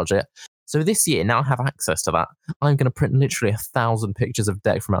printing budget. So this year, now I have access to that. I'm going to print literally 1,000 pictures of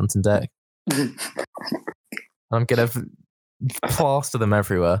Deck from Ant and Deck. I'm going to plaster them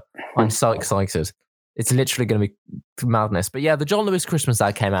everywhere. I'm so excited. It's literally going to be madness. But yeah, the John Lewis Christmas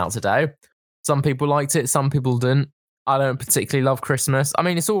ad came out today. Some people liked it, some people didn't. I don't particularly love Christmas. I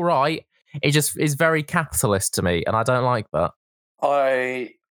mean, it's all right. It just is very capitalist to me, and I don't like that.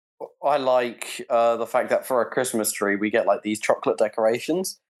 I like the fact that for a Christmas tree we get like these chocolate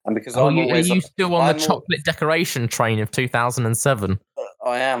decorations, and because are you still on the chocolate decoration train of 2007?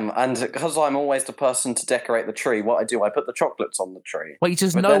 I am, and because I'm always the person to decorate the tree, what I do, I put the chocolates on the tree. Wait,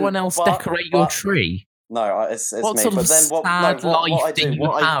 does no one else decorate your tree? No, it's what me. Sort but of then sad life do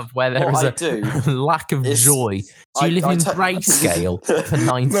you have where there is a lack of joy? Do you live in grayscale for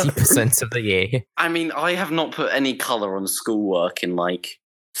 90% of the year? I mean, I have not put any colour on schoolwork in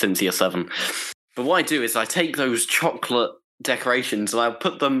since year 7. But what I do is I take those chocolate decorations and I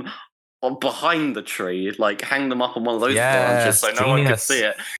put them behind the tree, hang them up on one of those branches so no one could see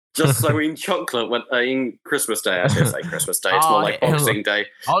it. Just so in chocolate, when in Christmas Day, I should say Christmas Day, it's more like Boxing Day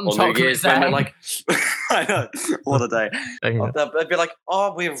on or New Year's, when they're I know, what a day. They'd be like,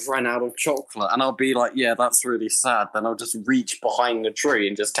 we've run out of chocolate. And I'll be like, yeah, that's really sad. Then I'll just reach behind the tree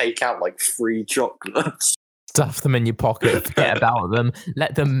and just take out 3 chocolates. Stuff them in your pocket, forget about them,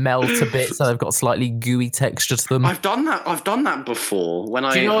 let them melt a bit so they've got slightly gooey texture to them. I've done that before. Do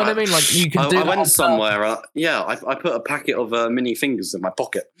you know what I mean? You can do that. I went somewhere. I put a packet of mini fingers in my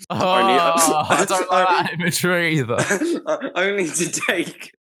pocket. I don't like that imagery either.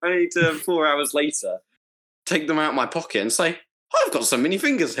 only to 4 hours later, take them out of my pocket and say, I've got some mini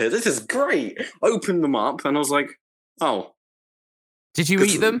fingers here. This is great. Open them up, and I was like, oh. Did you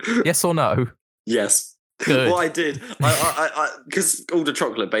eat them? Yes or no? Yes. Good. What I did, because all the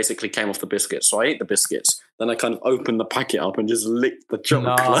chocolate basically came off the biscuits, so I ate the biscuits. Then I kind of opened the packet up and just licked the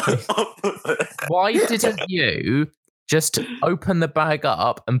chocolate up. Why didn't you just open the bag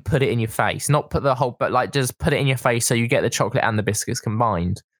up and put it in your face? Not put the whole, but just put it in your face so you get the chocolate and the biscuits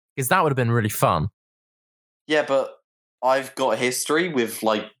combined. Because that would have been really fun. Yeah, but I've got a history with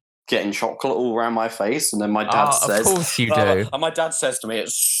getting chocolate all around my face, and then my dad says, "Of course you do." And my dad says to me,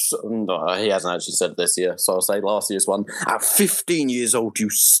 he hasn't actually said it this year, so I'll say last year's one. At 15 years old, you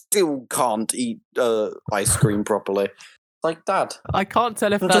still can't eat ice cream properly. Dad, I can't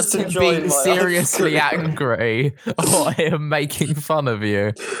tell if that's him being seriously angry or him making fun of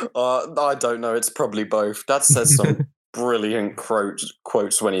you. I don't know. It's probably both. Dad says some brilliant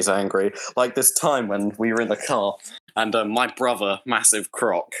quotes when he's angry. Like this time when we were in the car, and my brother, Massive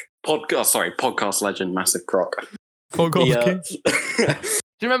Croc, podcast legend, Massive Croc. Podcast King.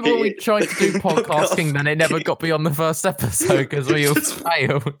 Do you remember when we tried to do podcasting, then it never got beyond the first episode because we all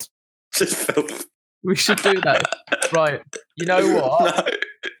failed? Just failed. We should do that. Right. You know what? No.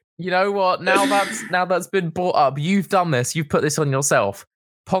 You know what? Now that's been brought up. You've done this. You've put this on yourself.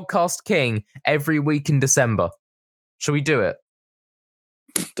 Podcast King every week in December. Shall we do it?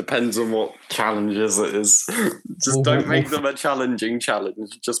 Depends on what challenges it is. Just don't make them a challenging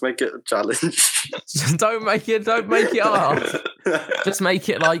challenge. Just make it a challenge. Don't make it hard. Just make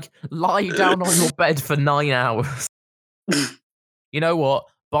it lie down on your bed for 9 hours. You know what?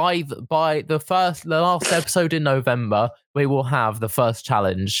 By the last episode in November, we will have the first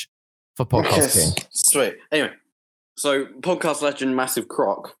challenge for podcasting. Yes. Sweet. Anyway, so podcast legend Massive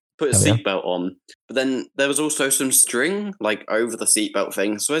Croc put his seatbelt on, but then there was also some string over the seatbelt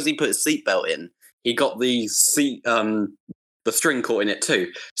thing. So as he put his seatbelt in, he got the string caught in it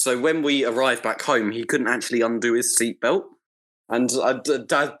too. So when we arrived back home, he couldn't actually undo his seatbelt. And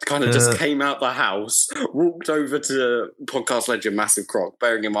Dad kind of just came out the house, walked over to podcast legend Massive Croc,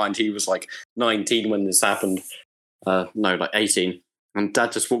 bearing in mind he was 19 when this happened. 18. And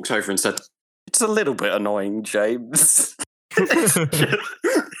Dad just walked over and said, "It's a little bit annoying, James."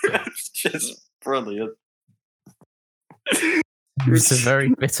 It's just brilliant. He's a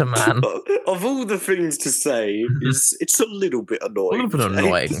very bitter man. Of all the things to say, it's a little bit annoying. A little bit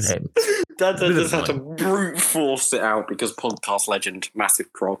annoying him. Dad just had to brute force it out because podcast legend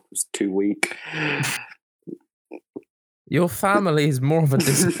Massive Croc was too weak. Your family is more of a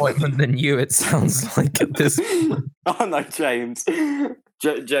disappointment than you, it sounds like, at this point. Oh no, James.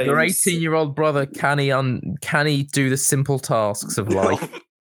 James. Your 18-year-old brother, can he do the simple tasks of life?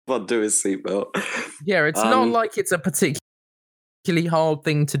 What, do his seatbelt? Yeah, it's not like it's a particularly hard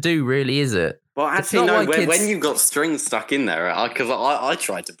thing to do, really, is it? Well, actually, no. Like when you got strings stuck in there, because I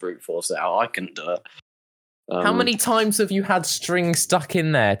tried to brute force it out, I couldn't do it. How many times have you had strings stuck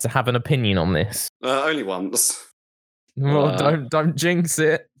in there to have an opinion on this? Only once. Well, don't jinx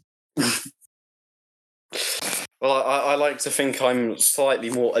it. Well, I like to think I'm slightly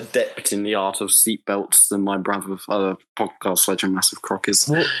more adept in the art of seatbelts than my brother, podcast legend Massive Croc is.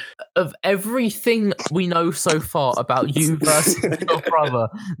 Well, of everything we know so far about you versus your brother,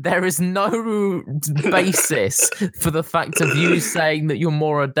 there is no basis for the fact of you saying that you're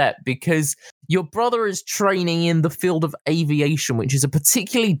more adept, because your brother is training in the field of aviation, which is a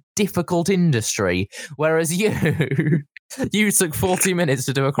particularly difficult industry, whereas you took 40 minutes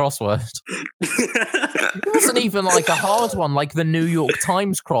to do a crossword. It wasn't even like a hard one, like the New York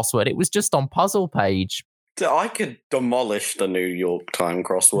Times crossword. It was just on Puzzle Page. I could demolish the New York Times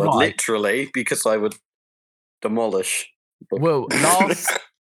crossword, literally, because I would demolish. Well,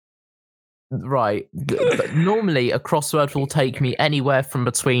 right. But normally, a crossword will take me anywhere from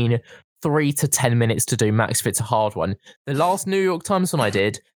between 3 to 10 minutes to do, max if it's a hard one. The last New York Times one I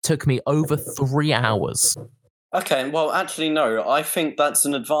did took me over 3 hours. Okay, well, actually, no. I think that's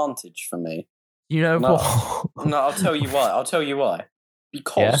an advantage for me. You know what? No, I'll tell you why.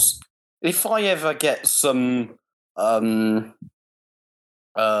 Because if I ever get some spit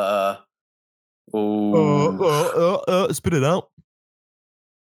it out.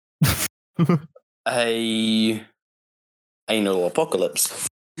 A anal apocalypse,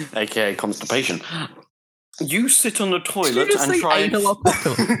 aka constipation. You sit on the toilet and try anal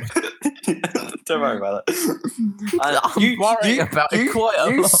apocalypse. Don't worry about it. I'm worrying about it quite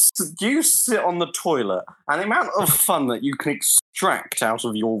a lot. You sit on the toilet, and the amount of fun that you can extract out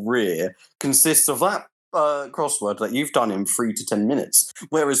of your rear consists of that crossword that you've done in 3 to 10 minutes.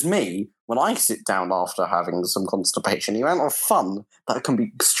 Whereas me, when I sit down after having some constipation, the amount of fun that can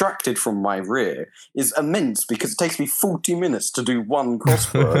be extracted from my rear is immense, because it takes me 40 minutes to do one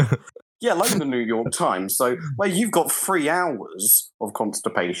crossword. Yeah, like the New York Times. So where you've got 3 hours of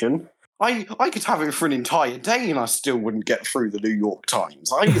constipation, I could have it for an entire day and I still wouldn't get through the New York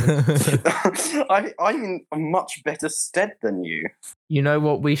Times. I'm in a much better stead than you. You know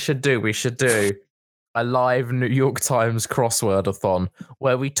what we should do? We should do a live New York Times crossword-a-thon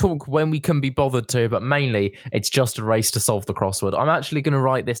where we talk when we can be bothered to, but mainly it's just a race to solve the crossword. I'm actually going to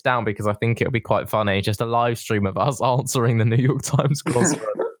write this down because I think it'll be quite funny. Just a live stream of us answering the New York Times crossword.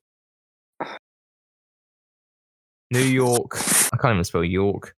 New York. I can't even spell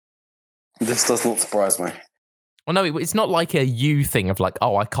York. This does not surprise me. Well, no, it's not like a you thing of like,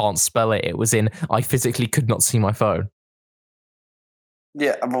 oh, I can't spell it. It was in, I physically could not see my phone.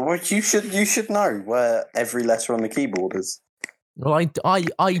 Yeah, but you should know where every letter on the keyboard is. Well,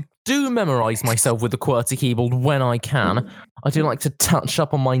 I do memorize myself with the QWERTY keyboard when I can. I do like to touch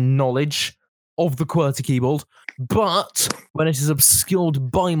up on my knowledge of the QWERTY keyboard, but when it is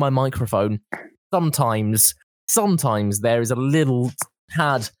obscured by my microphone, sometimes there is a little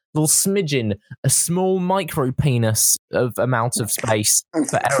smidgen, a small micro penis of amount of space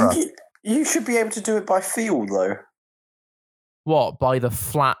for error. You should be able to do it by feel, though. What, by the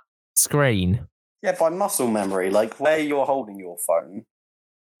flat screen? Yeah, by muscle memory, like where you're holding your phone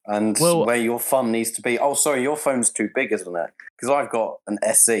and where your thumb needs to be. Oh, sorry, your phone's too big, isn't it? Because I've got an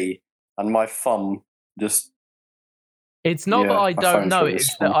SE and my thumb just... It's not that I don't know, it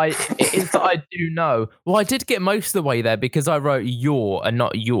is that I do know. Well, I did get most of the way there because I wrote your and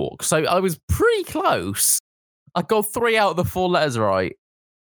not York, so I was pretty close. I got 3 out of the 4 letters right.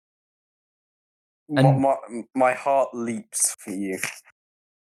 And my heart leaps for you.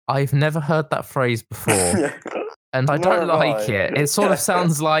 I've never heard that phrase before, and I don't like it. It sort of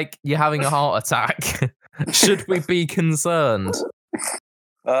sounds like you're having a heart attack. Should we be concerned?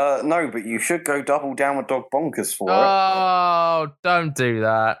 No, but you should go double down with Dog Bonkers for it. Oh, don't do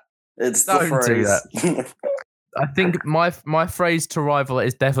that. It's the phrase. Do that. I think my phrase to rival it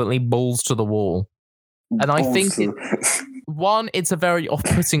is definitely balls to the wall. And I think, it's a very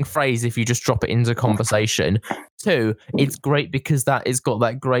off-putting phrase if you just drop it into conversation. 2, it's great because that has got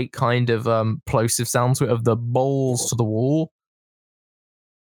that great kind of plosive sound to it of the balls to the wall.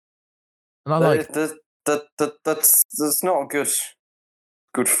 And I like... That's not a good...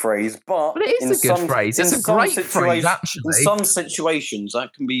 good phrase, but it is a good phrase. It's a great phrase, actually. In some situations,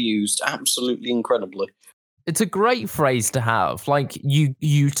 that can be used absolutely incredibly. It's a great phrase to have. Like,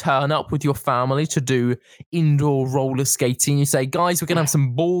 you turn up with your family to do indoor roller skating. You say, guys, we're going to have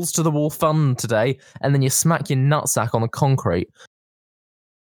some balls to the wall fun today. And then you smack your nutsack on the concrete.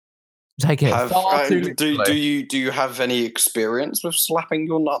 Taking it far too literally. Do you have any experience with slapping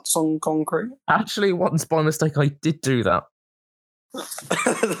your nuts on concrete? Actually, once by mistake, I did do that.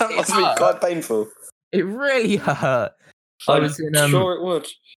 That must be quite painful. It really hurt. I'm sure it would.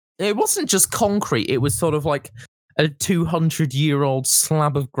 It wasn't just concrete. It was sort of like a 200-year-old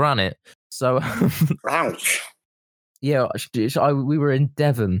slab of granite. So, ouch. Yeah, we were in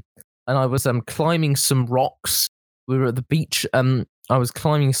Devon, and I was climbing some rocks. We were at the beach. I was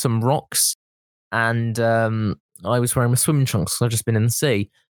climbing some rocks, and I was wearing my swimming trunks. So I'd just been in the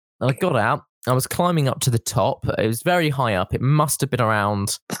sea. And I got out. I was climbing up to the top. It was very high up. It must have been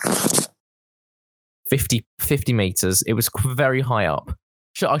around 50 meters. It was very high up.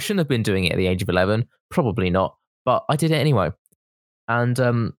 I shouldn't have been doing it at the age of 11. Probably not. But I did it anyway. And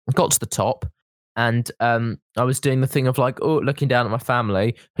got to the top. And I was doing the thing of like, looking down at my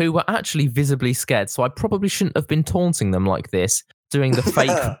family, who were actually visibly scared. So I probably shouldn't have been taunting them like this, doing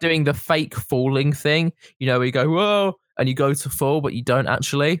the fake falling thing. You know, where you go, whoa, and you go to fall, but you don't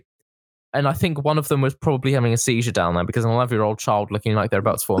actually. And I think one of them was probably having a seizure down there, because an 11-year-old child looking like they're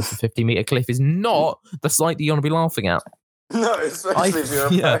about to fall off a 50-meter cliff is not the sight that you want to be laughing at. No, especially if you're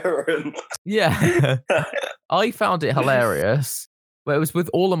a parent. Yeah. I found it hilarious. Well, it was with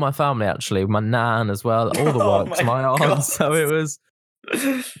all of my family, actually, my nan as well, all the works, my aunt. So it was.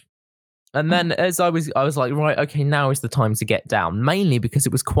 And then as I was like, right, okay, now is the time to get down. Mainly because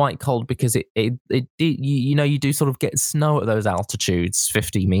it was quite cold, because it did, you do sort of get snow at those altitudes,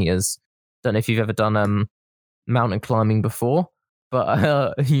 50 meters. Don't know if you've ever done mountain climbing before,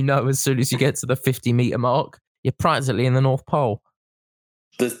 but as soon as you get to the 50-meter mark, you're practically in the North Pole.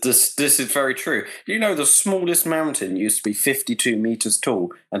 This is very true. The smallest mountain used to be 52 meters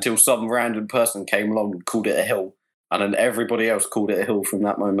tall until some random person came along and called it a hill, and then everybody else called it a hill from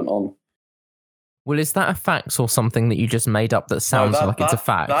that moment on. Well, is that a fact or something that you just made up that sounds like it's a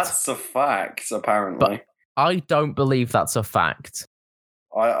fact? That's a fact, apparently. But I don't believe that's a fact.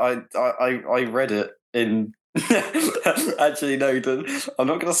 I read it in. Actually, no, I'm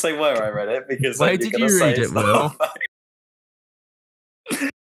not going to say where I read it, because where did you read it, Will?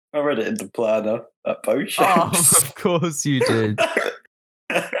 I read it in the planner at Post. Oh, of course you did.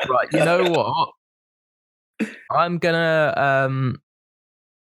 Right, you know what? I'm gonna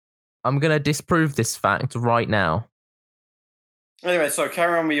disprove this fact right now. Anyway, so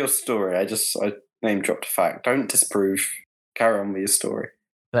carry on with your story. I name dropped a fact. Don't disprove. Carry on with your story.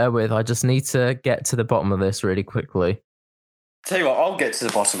 Bear with. I just need to get to the bottom of this really quickly. Tell you what, I'll get to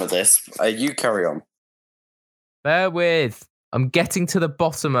the bottom of this. You carry on. Bear with. I'm getting to the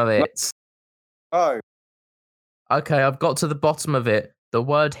bottom of it. Oh. Okay, I've got to the bottom of it. The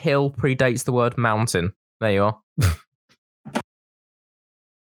word hill predates the word mountain. There you are.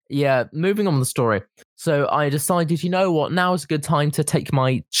 Yeah, moving on with the story. So I decided, you know what, now is a good time to take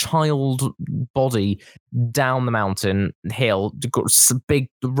my child body down the mountain hill. Got some big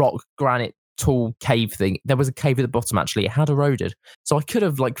rock, granite, tall cave thing. There was a cave at the bottom, actually. It had eroded. So I could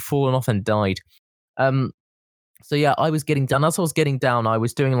have fallen off and died. So yeah, I was getting down. As I was getting down, I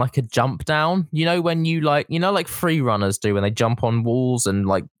was doing a jump down. You know when you like free runners do when they jump on walls and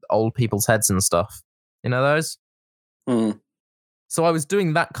old people's heads and stuff. You know those? Mm. So I was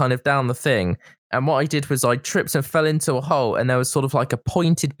doing that kind of down the thing. And what I did was I tripped and fell into a hole, and there was sort of a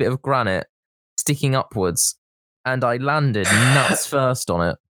pointed bit of granite sticking upwards. And I landed nuts first on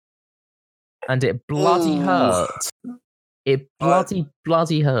it. And it bloody hurt. It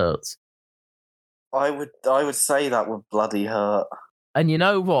bloody hurt. I would say that would bloody hurt. And you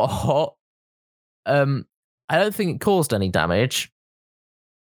know what? I don't think it caused any damage,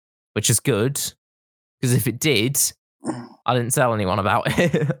 which is good, because if it did, I didn't tell anyone about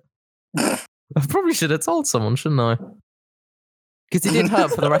it. I probably should have told someone, shouldn't I? Because it did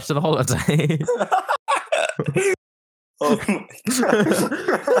hurt for the rest of the holiday. Oh my God.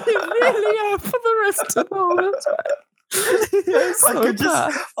 It really hurt for the rest of the holiday.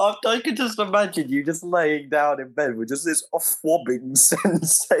 I could just imagine you just laying down in bed with just this throbbing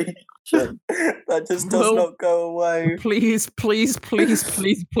sensation that just does not go away. Please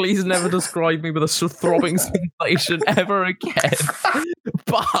never describe me with a throbbing sensation ever again.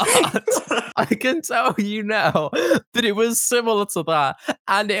 But I can tell you now that it was similar to that,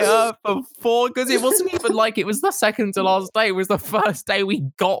 and it hurt for 4, because it wasn't even it was the second to last day. It was the first day we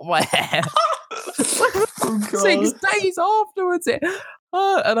got there. Oh, 6 days afterwards,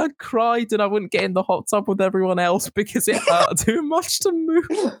 and I cried and I wouldn't get in the hot tub with everyone else because it hurt too much to move.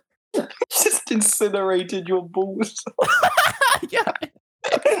 Just incinerated your balls. Yeah.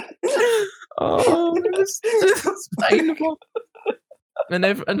 Oh, it's painful. And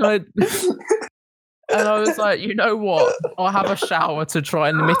I was like, you know what? I'll have a shower to try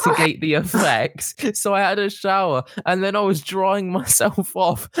and mitigate the effects. So I had a shower, and then I was drying myself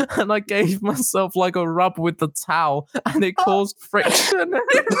off, and I gave myself like a rub with the towel, and it caused friction.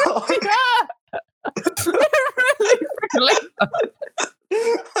 It really.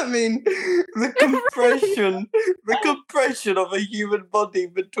 I mean, the compression of a human body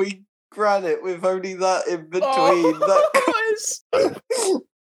between granite with only that in between.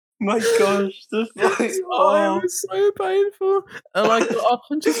 My gosh, it was so painful. And I got up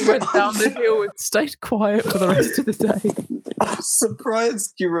and just went down the hill and stayed quiet for the rest of the day. I'm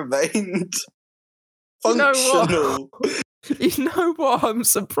surprised you remained functional. You know what? I'm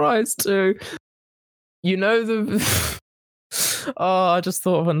surprised too. You know Oh, I just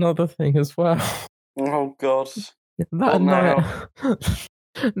thought of another thing as well. Oh God! That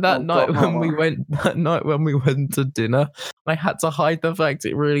night when we went to dinner, I had to hide the fact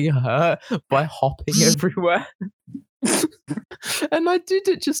it really hurt by hopping everywhere. And I did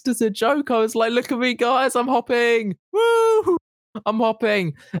it just as a joke. I was like, "Look at me, guys! I'm hopping! Woo! I'm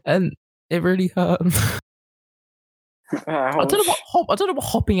hopping!" And it really hurt. I don't know what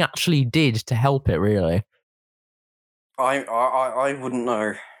hopping actually did to help it. Really, I wouldn't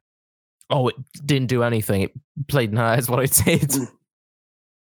know. Oh, it didn't do anything. It played nice. Is what it did.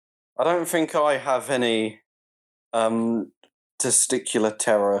 I don't think I have any testicular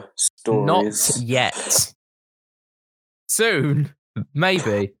terror stories. Not yet. Soon,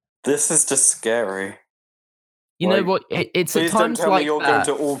 maybe. This is just scary. You know what? It's please at times don't tell like me you're that.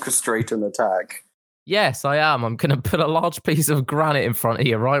 going to orchestrate an attack. Yes, I am. I'm going to put a large piece of granite in front of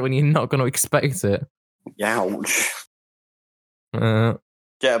you, right when you're not going to expect it. Ouch. Get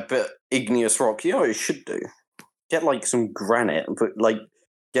a bit igneous rock. You know what you should do? Get like some granite, but like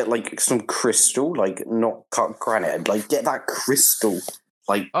get like some crystal, like not cut granite. Like get that crystal,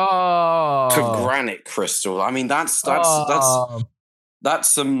 like to granite crystal. I mean that's some.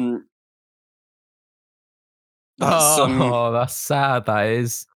 That's sad. That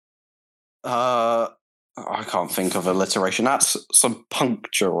is. I can't think of alliteration. That's some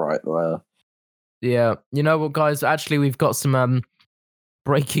puncture right there. Yeah, you know what, guys? Actually, we've got some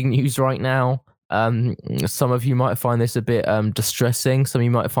breaking news right now. Some of you might find this a bit distressing. Some of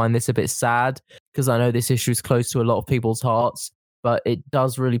you might find this a bit sad because I know this issue is close to a lot of people's hearts. But it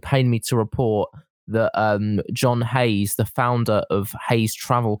does really pain me to report that John Hayes, the founder of Hayes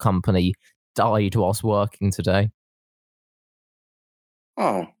Travel Company, died whilst working today.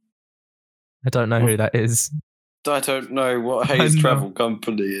 Oh. I don't know who that is. I don't know what Hayes Travel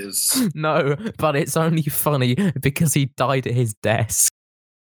Company is. No, but it's only funny because he died at his desk.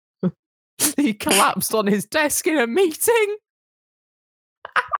 He collapsed on his desk in a meeting.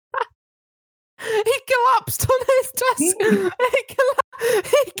 He collapsed on his desk.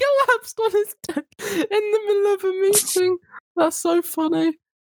 He collapsed on his desk in the middle of a meeting. That's so funny.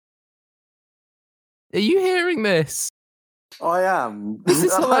 Are you hearing this? I am. This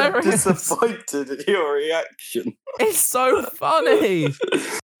is hilarious. I'm disappointed at your reaction. It's so funny.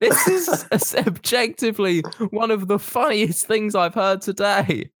 This is objectively one of the funniest things I've heard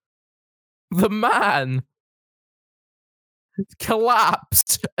today. The man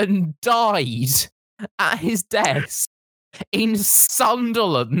collapsed and died at his desk in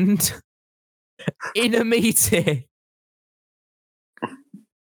Sunderland in a meeting.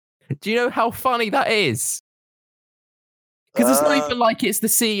 Do you know how funny that is? Because it's not even like it's the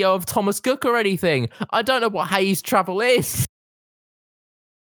CEO of Thomas Cook or anything. I don't know what Hayes Travel is.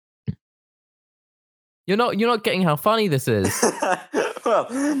 You're not getting how funny this is. Well,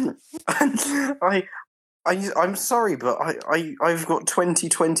 I'm sorry, but I've got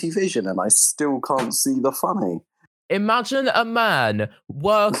 20/20 vision and I still can't see the funny. Imagine a man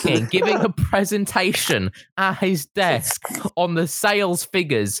working, giving a presentation at his desk on the sales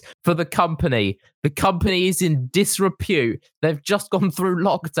figures for the company. The company is in disrepute. They've just gone through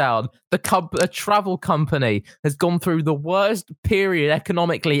lockdown. A travel company has gone through the worst period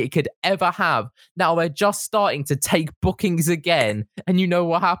economically it could ever have. Now they're just starting to take bookings again. And you know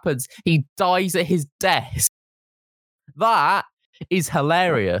what happens? He dies at his desk. That is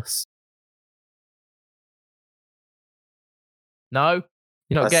hilarious. No?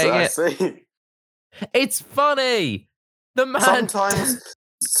 You're not getting it? See. It's funny! The man...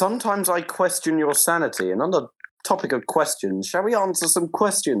 Sometimes I question your sanity, and on the topic of questions, shall we answer some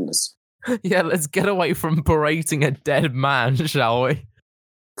questions? Yeah, let's get away from berating a dead man, shall we?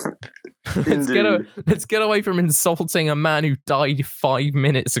 Let's get away from insulting a man who died 5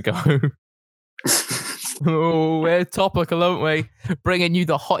 minutes ago. Oh, we're topical, aren't we? Bringing you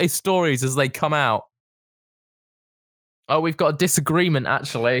the hottest stories as they come out. Oh, we've got a disagreement,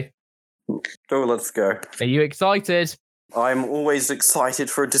 actually. Oh, let's go. Are you excited? I'm always excited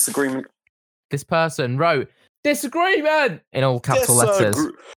for a disagreement. This person wrote, disagreement! In all capital letters.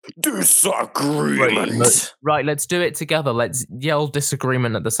 Disagreement! Right, let's do it together. Let's yell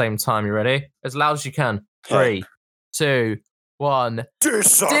disagreement at the same time. You ready? As loud as you can. 3, 2, 1.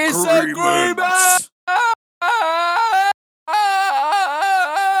 Disagreement!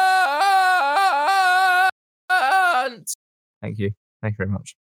 Thank you. Thank you very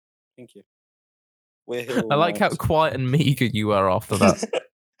much. Thank you. We're here. I like how quiet and meager you were after that.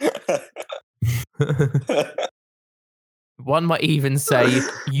 One might even say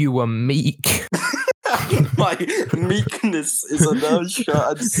you were meek. My meekness is inertia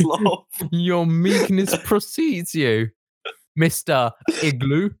and sloth. Your meekness precedes you, Mr.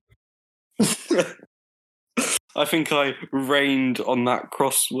 Igloo. I think I reigned on that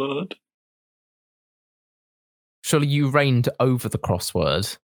crossword. Surely you reigned over the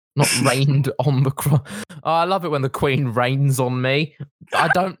crossword, not reigned on the cross. Oh, I love it when the Queen reigns on me. I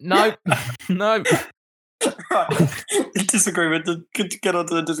don't know. No. Disagreement. Get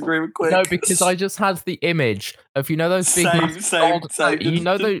onto the disagreement quick. No, because I just had the image of, you know, those big same. You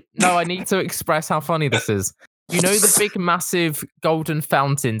know no, I need to express how funny this is. You know the big massive golden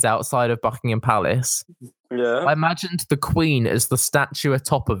fountains outside of Buckingham Palace? Yeah. I imagined the Queen as the statue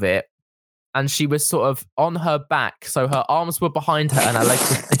atop of it, and she was sort of on her back, so her arms were behind her and her legs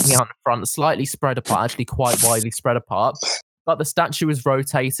were sticking out in front, slightly spread apart, actually quite widely spread apart. But the statue was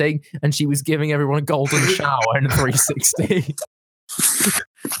rotating, and she was giving everyone a golden shower in 360.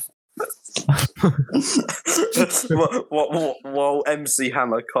 While MC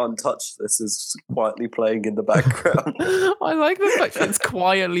Hammer Can't Touch This is quietly playing in the background. I like the fact that it's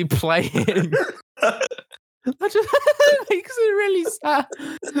quietly playing. That just makes it really sad.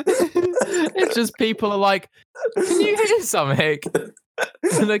 It's just people are like, can you hear something?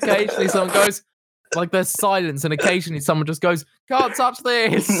 And occasionally someone goes, like there's silence, and occasionally someone just goes, can't touch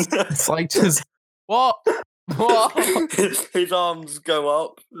this. It's like, just, what? His arms go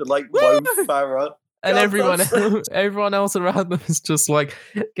up like Mo Farah. And everyone else around them is just like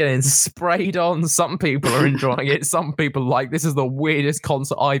getting sprayed on. Some people are enjoying it. Some people are like, this is the weirdest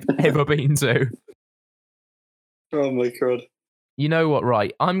concert I've ever been to. Oh my god. You know what,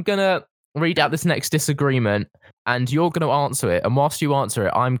 right? I'm going to read out this next disagreement, and you're going to answer it. And whilst you answer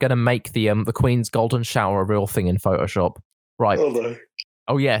it, I'm going to make the Queen's golden shower a real thing in Photoshop. Right. Oh no.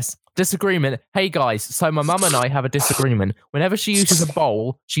 Oh, yes. Disagreement. Hey, guys. So my mum and I have a disagreement. Whenever she uses a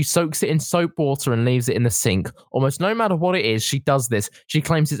bowl, she soaks it in soap water and leaves it in the sink. Almost no matter what it is, she does this. She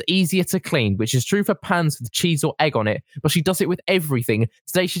claims it's easier to clean, which is true for pans with cheese or egg on it, but she does it with everything.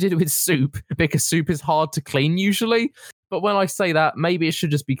 Today she did it with soup, because soup is hard to clean usually. But when I say that, maybe it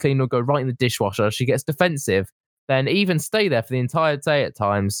should just be clean or go right in the dishwasher. She gets defensive, then even stay there for the entire day at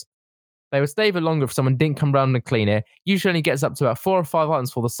times. They would stay even longer if someone didn't come round and clean it. Usually only gets up to about 4 or 5 items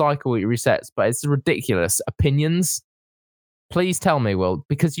before the cycle resets, but it's ridiculous. Opinions? Please tell me, Will,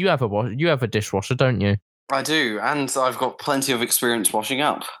 because you have a dishwasher, don't you? I do, and I've got plenty of experience washing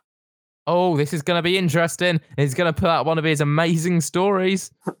up. Oh, this is going to be interesting. He's going to put out one of his amazing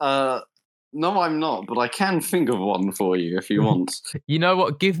stories. No, I'm not, but I can think of one for you if you want. You know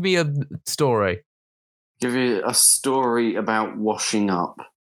what? Give me a story. Give you a story about washing up.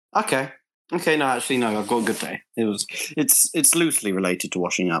 Okay, no, actually, no, I've got a good day. It's loosely related to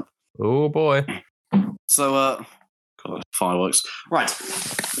washing up. Oh, boy. So, God, fireworks. Right.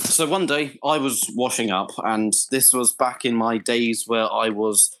 So one day I was washing up, and this was back in my days where I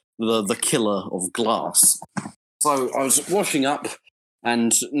was the killer of glass. So I was washing up,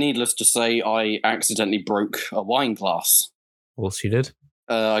 and needless to say, I accidentally broke a wine glass. Of course you did.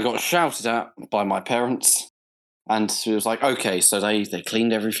 I got shouted at by my parents. And it was like, okay, so they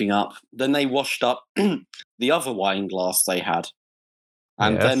cleaned everything up. Then they washed up the other wine glass they had.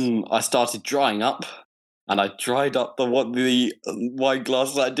 And then I started drying up. And I dried up the wine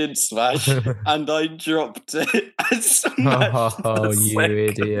glass that I did smash. And I dropped it and smashed you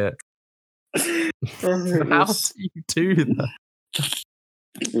idiot. How do you do that?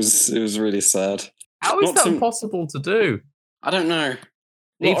 It was really sad. How is that possible to do? I don't know.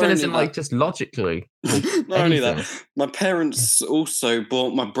 Even as in, like, just logically. Not only that, my parents also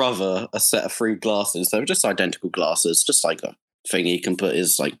bought my brother a set of 3 glasses. They were just identical glasses, just like a thing he can put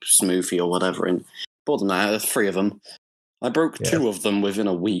his like smoothie or whatever in. Bought them that, 3 of them. I broke 2 of them within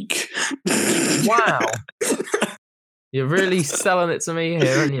a week. Wow. You're really selling it to me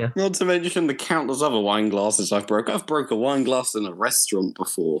here, aren't you? Not to mention the countless other wine glasses I've broke. I've broke a wine glass in a restaurant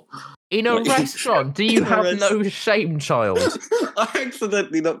before. In a restaurant? Do you have no shame, child? I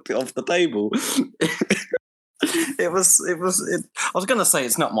accidentally knocked it off the table. I was going to say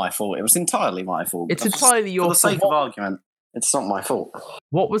it's not my fault. It was entirely my fault. It's entirely your fault. For the sake of argument, it's not my fault.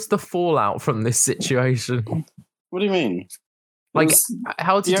 What was the fallout from this situation? What do you mean? Like,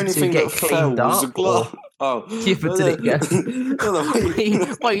 how did it get cleaned up? Oh, yeah, but did it get...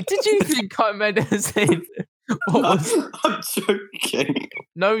 wait, did you think I meant to say... I'm joking.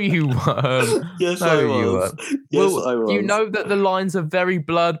 No, you weren't. Yes, I was. I was. You know that the lines are very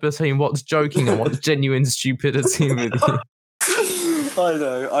blurred between what's joking and what's genuine stupidity with you. I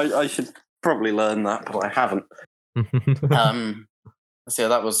know. I should probably learn that, but I haven't. So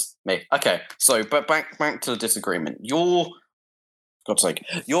that was me. Okay, so but back to the disagreement. God's sake,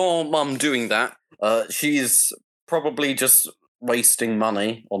 your mum doing that, she's probably just wasting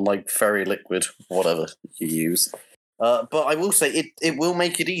money on like fairy liquid, whatever you use. But I will say it will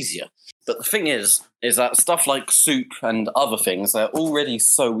make it easier. But the thing is that stuff like soup and other things, they're already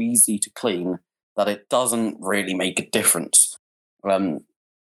so easy to clean that it doesn't really make a difference.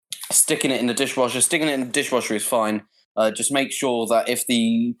 Sticking it in the dishwasher is fine. Just make sure that if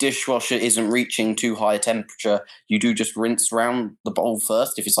the dishwasher isn't reaching too high a temperature, you do just rinse around the bowl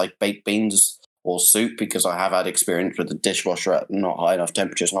first, if it's like baked beans or soup, because I have had experience with the dishwasher at not high enough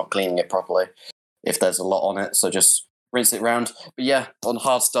temperatures, not cleaning it properly, if there's a lot on it. So just rinse it around. But yeah, on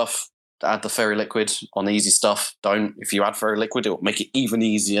hard stuff, add the fairy liquid. On easy stuff, don't. If you add fairy liquid, it will make it even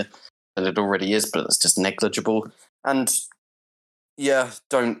easier than it already is, but it's just negligible. And yeah,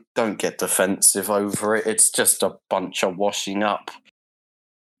 don't get defensive over it. It's just a bunch of washing up.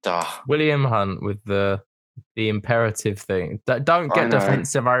 Duh. William Hunt with the imperative thing. Don't get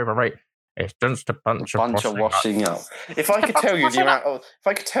defensive over it. It's just a bunch of washing up. If I could tell you the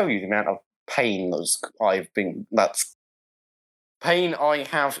amount of pain that's pain I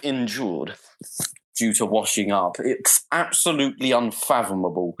have endured due to washing up, it's absolutely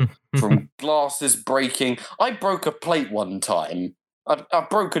unfathomable. From glasses breaking, I broke a plate one time. I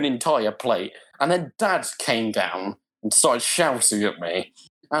broke an entire plate, and then Dad came down and started shouting at me.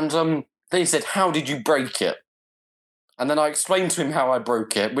 And then he said, "How did you break it?" And then I explained to him how I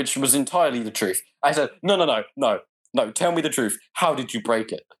broke it, which was entirely the truth. I said, No, tell me the truth. How did you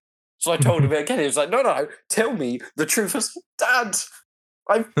break it? So I told him it again. He was like, No, tell me the truth. I said, Dad,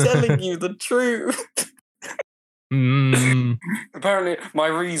 I'm telling you the truth. Apparently, my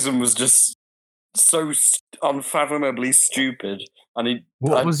reason was just so unfathomably stupid.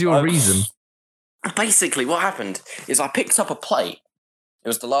 What was your reason? Basically, what happened is I picked up a plate. It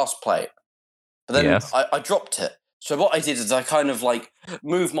was the last plate. But then I dropped it. So what I did is I kind of like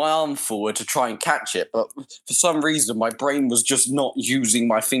moved my arm forward to try and catch it. But for some reason, my brain was just not using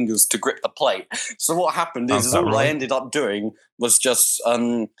my fingers to grip the plate. So what happened is all I ended up doing was just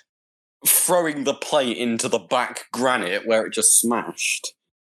throwing the plate into the back granite where it just smashed.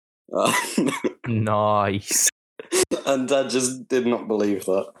 Nice. And Dad just did not believe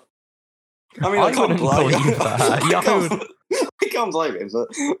that. I mean, I can't believe that. I can't blame it, but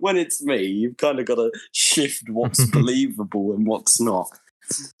when it's me, you've kind of got to shift what's believable and what's not.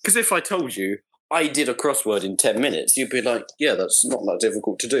 Because if I told you I did a crossword in 10 minutes, you'd be like, yeah, that's not that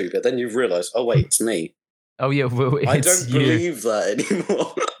difficult to do. But then you've realised, oh, wait, it's me. Oh, yeah, well, I don't believe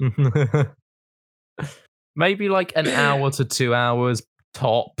that anymore. Maybe like an hour to 2 hours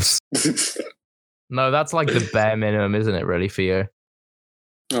tops. No, that's like the bare minimum, isn't it, really, for you?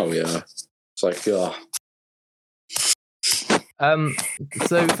 Oh, yeah. It's like, yeah.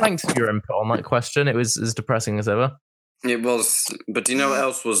 So thanks for your input on that question. It was as depressing as ever. It was, but do you know what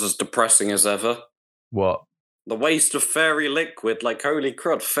else was as depressing as ever? What? The waste of fairy liquid. Like, holy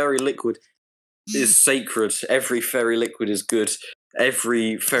crud, fairy liquid is sacred. Every fairy liquid is good.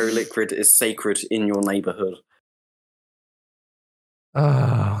 Every fairy liquid is sacred in your neighbourhood.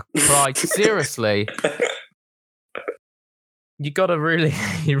 Oh, Christ, seriously? You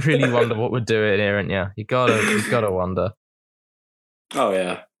really wonder what we're doing here, aren't you? You gotta wonder. Oh,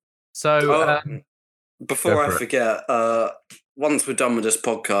 yeah. So, before I forget, once we're done with this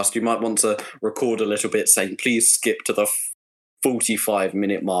podcast, you might want to record a little bit saying, please skip to the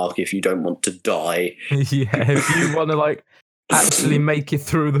 45-minute mark if you don't want to die. Yeah, if you want to, like, actually make it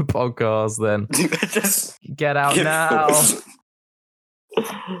through the podcast, then just get out now.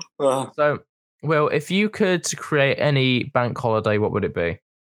 So, Will, if you could create any bank holiday, what would it be?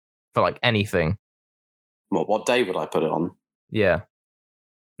 For, like, anything. What day would I put it on? Yeah.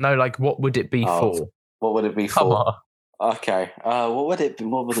 No, like, what would it be for? What would it be for? Okay. What would it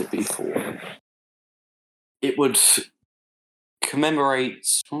be for? It would commemorate.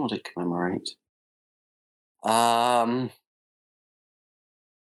 What would it commemorate? Come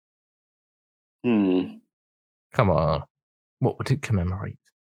on. What would it commemorate?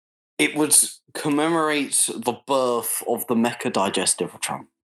 It would commemorate the birth of the Mecha Digestivotron.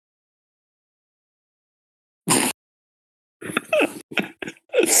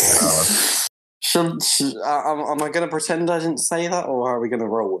 Am I going to pretend I didn't say that, or are we going to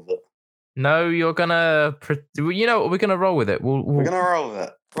roll with it? No, you're gonna. You know what? We're gonna roll with it. We're gonna roll with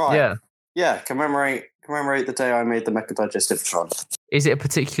it, right? Yeah. Yeah. Commemorate the day I made the Mecha Digestivotron. Is it a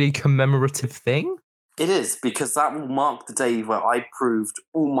particularly commemorative thing? It is, because that will mark the day where I proved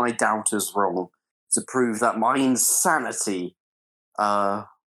all my doubters wrong. To prove that my insanity, now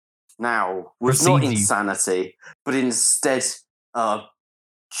was not insanity, but instead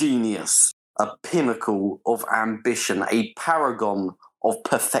genius, a pinnacle of ambition, a paragon of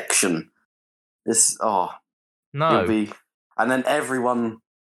perfection. No. It'll be, and then everyone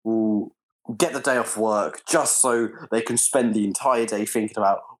will get the day off work just so they can spend the entire day thinking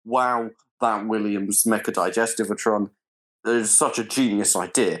about, wow, that Williams Mecha Digestivotron is such a genius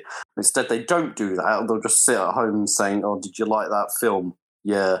idea. Instead, they don't do that. They'll just sit at home saying, oh, did you like that film?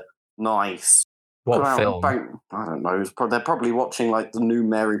 Yeah, nice. What film? I don't know. They're probably watching like the new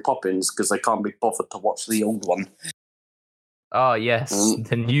Mary Poppins because they can't be bothered to watch the old one. Oh, yes.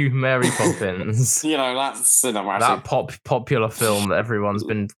 The new Mary Poppins. You know, that's cinematic. That popular film that everyone's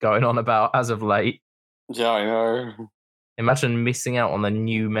been going on about as of late. Yeah, I know. Imagine missing out on the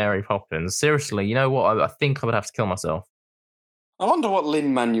new Mary Poppins. Seriously, you know what? I think I would have to kill myself. I wonder what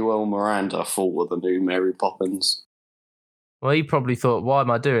Lin-Manuel Miranda thought of the new Mary Poppins. Well, he probably thought, why am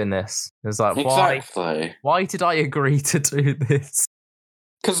I doing this? It's like, exactly. Why did I agree to do this?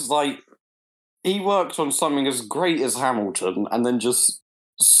 Because, like, he worked on something as great as Hamilton and then just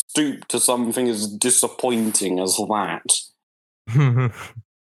stooped to something as disappointing as that.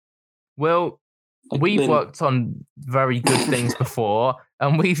 Well, we've worked on very good things before,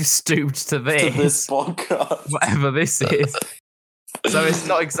 and we've stooped to this. To this podcast. Whatever this is. So it's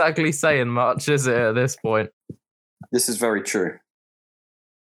not exactly saying much, is it, at this point? This is very true.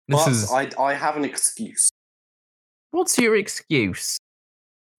 I have an excuse. What's your excuse?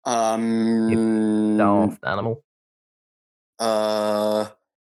 You daft animal.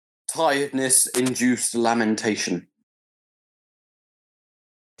 Tiredness-induced lamentation.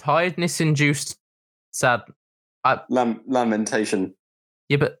 Tiredness-induced sad... lamentation.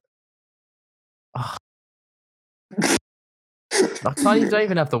 Yeah, but... I don't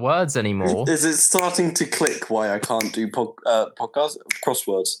even have the words anymore. Is it starting to click why I can't do podcasts?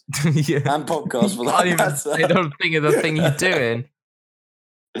 Crosswords. Yeah. And podcasts for that matter. I don't think of the thing you're doing.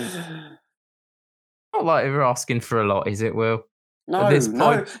 Not like we're asking for a lot, is it, Will? No,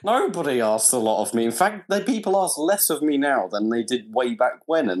 nobody asks a lot of me. In fact, people ask less of me now than they did way back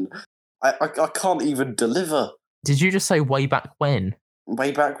when, and I can't even deliver. Did you just say way back when?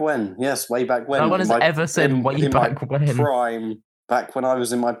 Way back when, yes, way back when. No one has ever said way back when. Prime, back when I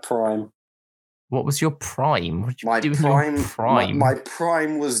was in my prime. What was your prime? What did you do prime, with your prime? My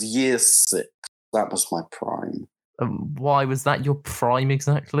prime was year 6. That was my prime. Why was that your prime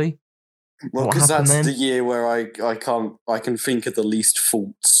exactly? Well, because that's the year where I can think of the least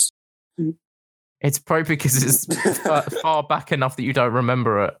faults. It's probably because it's far back enough that you don't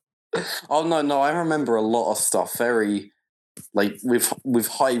remember it. Oh no, I remember a lot of stuff very, like, with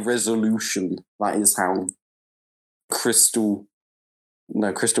high resolution. That is how crystal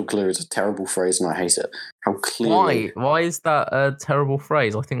clear is a terrible phrase and I hate it. How clear. Why is that a terrible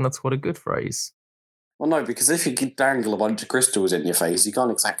phrase? I think that's quite a good phrase. Well, no, because if you could dangle a bunch of crystals in your face, you can't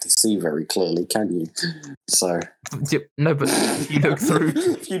exactly see very clearly, can you? So no, but if you look through,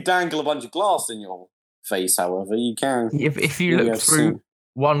 if you dangle a bunch of glass in your face, however, you can. If you look through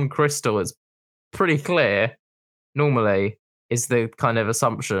one crystal, it's pretty clear. Normally, is the kind of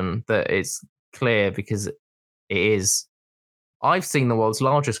assumption that it's clear because it is. I've seen the world's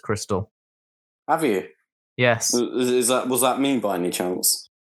largest crystal. Have you? Yes. Was that me by any chance?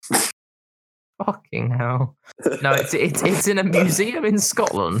 Fucking hell! No, it's in a museum in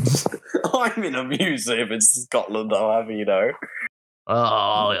Scotland. I'm in a museum in Scotland, however, you know.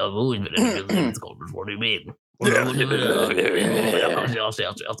 Oh, I've always been in a museum in Scotland. What do you mean?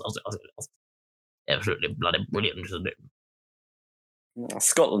 Absolutely bloody brilliant, isn't it?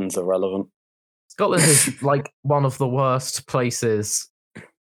 Scotland's irrelevant. Scotland is like one of the worst places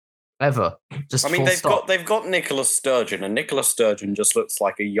ever. Just they've got Nicola Sturgeon, and Nicola Sturgeon just looks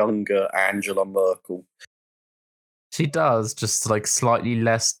like a younger Angela Merkel. She does, just like slightly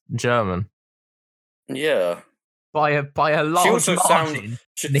less German. Yeah, by a large margin.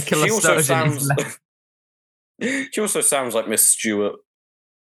 Nicola Sturgeon is less. She also sounds like Miss Stewart,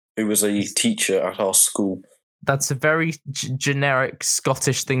 who was a teacher at our school. That's a very generic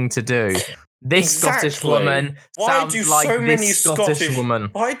Scottish thing to do. This Scottish Exactly. woman sounds like so many this Scottish woman.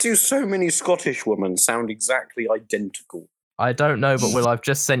 Why do so many Scottish women sound exactly identical? I don't know, but Will, I've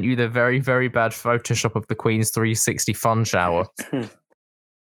just sent you the very, very bad Photoshop of the Queen's 360 fun shower.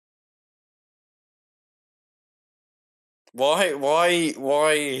 Why?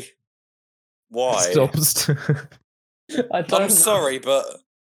 Stop. I'm sorry, but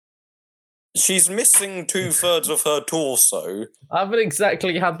she's missing 2/3 of her torso. I haven't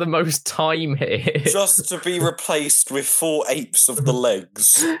exactly had the most time here. Just to be replaced with 4/8 of the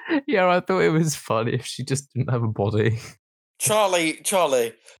legs. Yeah, I thought it was funny if she just didn't have a body.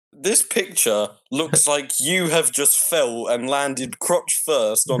 Charlie, this picture looks like you have just fell and landed crotch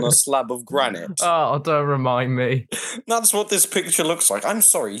first on a slab of granite. Oh, don't remind me. That's what this picture looks like. I'm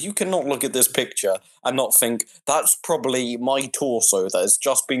sorry, you cannot look at this picture and not think that's probably my torso that has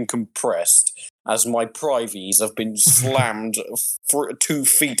just been compressed as my privies have been slammed 2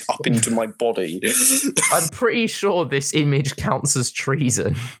 feet up into my body. I'm pretty sure this image counts as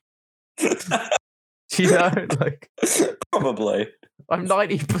treason. You know, like probably. I'm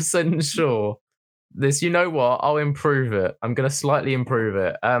 90% sure. You know what? I'll improve it. I'm going to slightly improve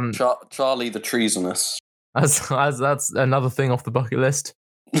it. Charlie the treasonous. As that's another thing off the bucket list.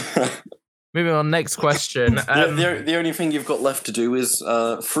 Moving on, next question. The only thing you've got left to do is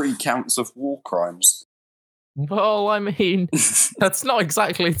 3 counts of war crimes. Well, I mean, that's not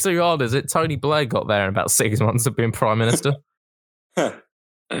exactly too hard, is it? Tony Blair got there in about 6 months of being Prime Minister.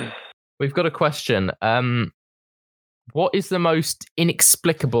 We've got a question. What is the most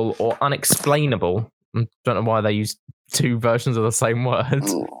inexplicable or unexplainable, I don't know why they use 2 versions of the same word,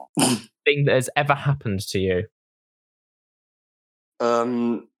 thing that has ever happened to you?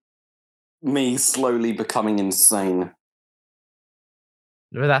 Me slowly becoming insane.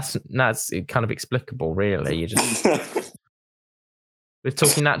 Well, that's kind of explicable, really. You just we're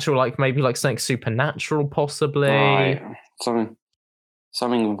talking natural, like maybe like something supernatural, possibly. Right.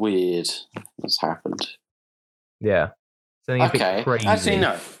 Something weird has happened. Yeah. Something a bit crazy. Actually,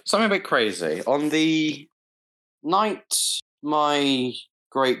 no. Something a bit crazy. On the night my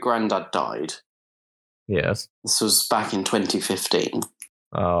great-granddad died. Yes. This was back in 2015.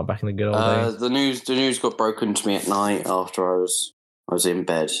 Oh, back in the good old days. The news got broken to me at night after I was in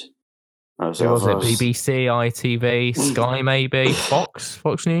bed. Was it BBC, ITV, Sky, maybe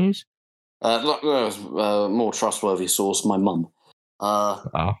Fox News? More trustworthy source, my mum.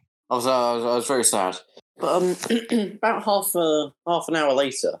 I was very sad. But about half an hour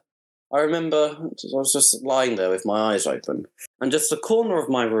later, I remember I was just lying there with my eyes open, and just the corner of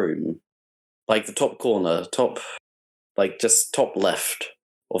my room, like the top corner, just top left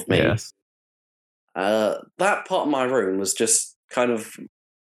of me. Yes. That part of my room was just kind of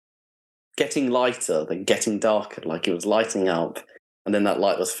getting lighter, then getting darker, like it was lighting up, and then that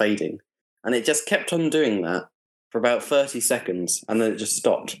light was fading. And it just kept on doing that for about 30 seconds, and then it just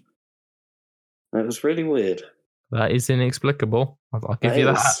stopped. And it was really weird. That is inexplicable. I'll give you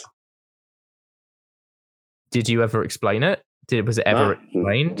that. Did you ever explain it? Was it ever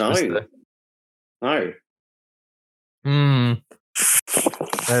explained? No.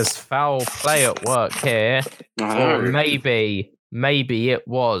 There's foul play at work here. Or maybe it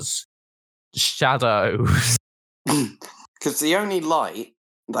was shadows. Because the only light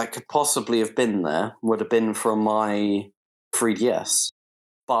that could possibly have been there would have been from my 3DS.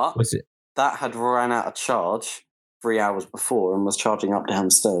 But was it? That had ran out of charge 3 hours before and was charging up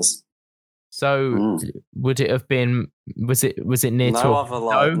downstairs. So would it have been? Was it near to a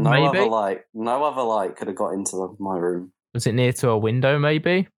window? No other light could have got into my room. Was it near to a window?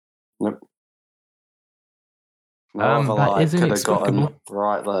 Maybe. Nope. No other light could have gotten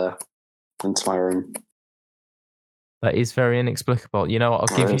right there into my room. That is very inexplicable. You know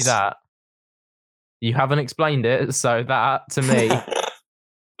what? I'll give you that. You haven't explained it, so that to me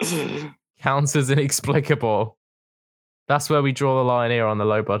counts as inexplicable. That's where we draw the line here on the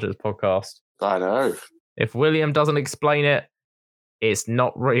Low Budget podcast. I know. If William doesn't explain it, it's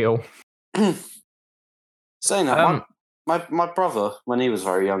not real. Saying that, my brother, when he was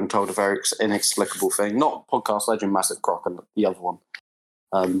very young, told a very inexplicable thing. Not Podcast Legend Massive Croc and the other one.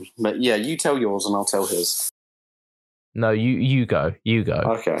 But yeah, you tell yours and I'll tell his. No, you go. You go.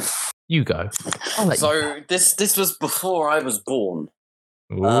 Okay. You go. This was before I was born.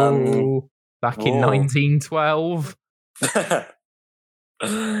 Ooh, back in 1912.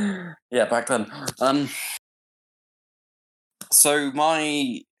 Yeah, back then. So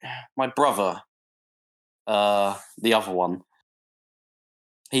my brother, the other one,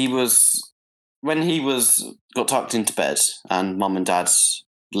 he was when he got tucked into bed and Mum and Dad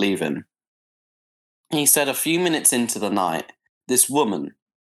leave him, he said a few minutes into the night, this woman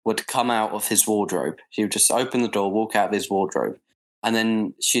would come out of his wardrobe. She would just open the door, walk out of his wardrobe, and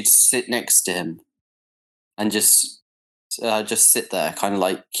then she'd sit next to him and just sit there, kind of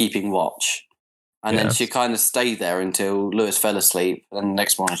like keeping watch. And then she'd kind of stay there until Lewis fell asleep, and the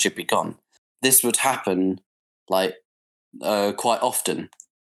next morning she'd be gone. This would happen like quite often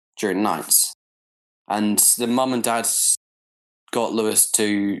during nights. And the Mum and Dad got Lewis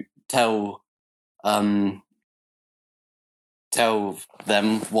to tell them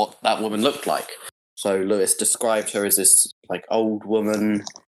what that woman looked like. So Lewis described her as this like old woman,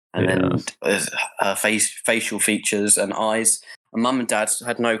 and then her facial features and eyes. And Mum and Dad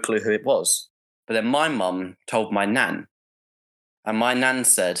had no clue who it was. But then my mum told my nan, and my nan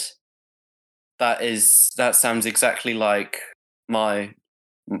said, that sounds exactly like my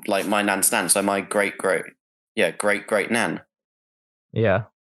nan's nan. So my great nan. Yeah.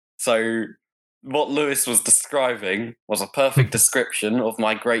 So what Lewis was describing was a perfect description of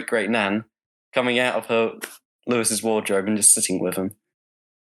my great nan coming out of Lewis's wardrobe and just sitting with him.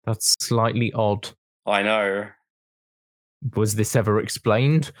 That's slightly odd. I know. Was this ever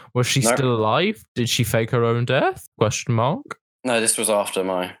explained? Was she still alive? Did she fake her own death? ? No, this was after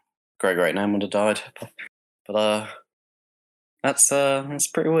my great nan would have died. But that's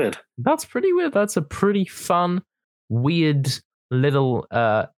pretty weird. That's pretty weird. That's a pretty fun, weird little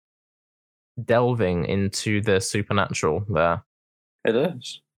delving into the supernatural there. It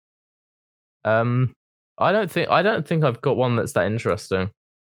is. I don't think I've got one that's that interesting.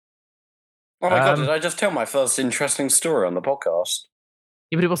 Oh my god, did I just tell my first interesting story on the podcast?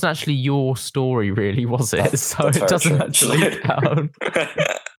 Yeah, but it wasn't actually your story, really, was it? So it doesn't actually count.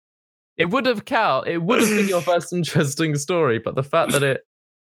 It would have counted. It would have been your first interesting story, but the fact that it's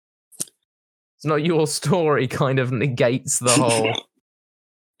not your story kind of negates the whole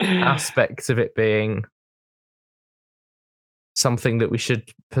aspect of it being something that we should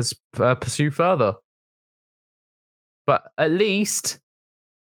pursue further. But at least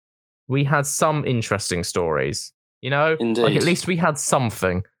we had some interesting stories, you know? Indeed. Like, at least we had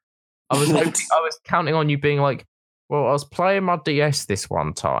something. I was counting on you being like, well, I was playing my DS this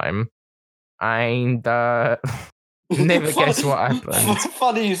one time, and never guess what happened.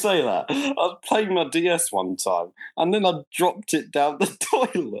 Funny you say that. I was playing my DS one time, and then I dropped it down the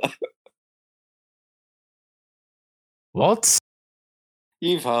toilet. What?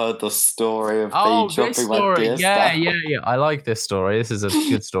 You've heard the story of me dropping my DS down. Yeah. I like this story. This is a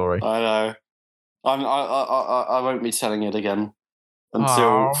good story. I know. I won't be telling it again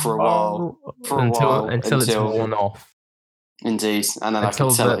until it's worn off. Indeed, and then I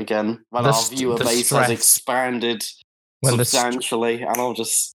can tell it again when our viewer base has expanded substantially, and I'll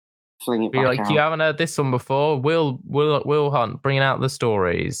just fling it back out. You haven't heard this one before? Will Hunt bringing out the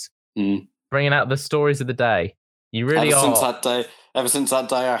stories, bringing out the stories of the day. You really are. Ever since that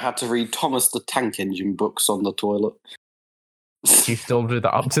day, I had to read Thomas the Tank Engine books on the toilet. You still do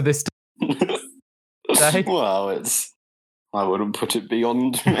that up to this day? Well, I wouldn't put it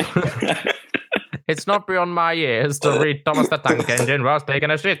beyond me. It's not beyond my years to read Thomas the Tank Engine whilst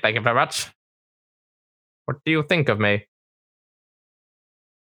taking a shit. Thank you very much. What do you think of me?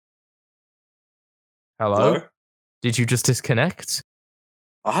 Hello? Did you just disconnect?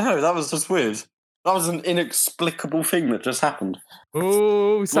 I know, that was just weird. That was an inexplicable thing that just happened.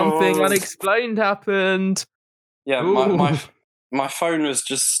 Oh, something unexplained happened. Yeah, my phone was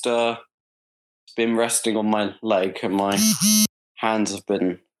just been resting on my leg, and my hands have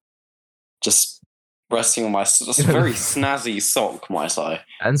been just resting on my very snazzy sock, might I?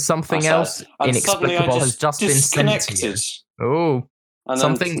 And something else inexplicable has just been sent to you. Oh,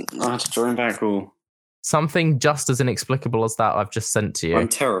 something. I had to join back. Something just as inexplicable as that I've just sent to you. I'm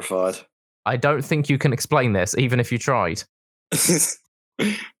terrified. I don't think you can explain this, even if you tried.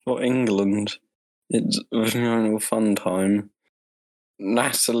 For England, it was an annual fun time.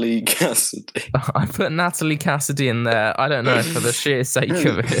 Natalie Cassidy. I put Natalie Cassidy in there. I don't know, for the sheer sake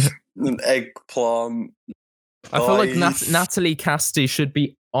of it. An eggplant. I feel like Natalie Cassidy should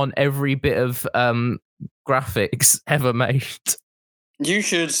be on every bit of graphics ever made. You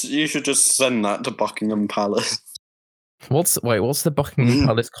should just send that to Buckingham Palace. What's the Buckingham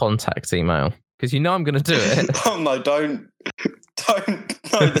Palace contact email? Because you know I'm going to do it. Oh no, don't.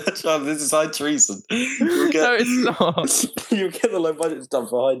 No, this is high treason. No, it's not. You'll get the low budget stuff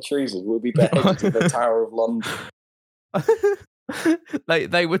for high treason. We'll be beheaded in the Tower of London.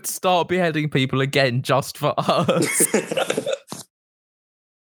 They would start beheading people again just for us.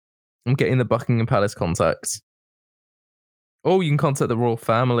 I'm getting the Buckingham Palace contacts. Or you can contact the royal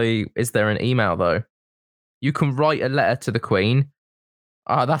family. Is there an email, though? You can write a letter to the Queen.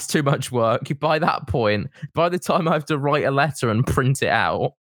 That's too much work. By that point, by the time I have to write a letter and print it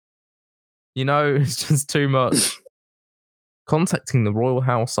out, it's just too much. Contacting the royal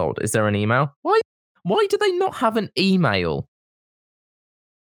household. Is there an email? Why do they not have an email?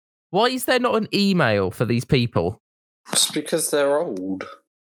 Why is there not an email for these people? It's because they're old.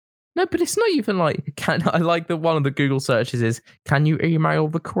 No, but it's not even like, I like that one of the Google searches is, can you email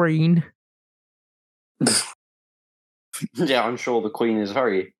the Queen? Yeah, I'm sure the Queen is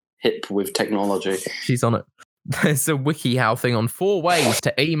very hip with technology. She's on it. There's a WikiHow thing on 4 ways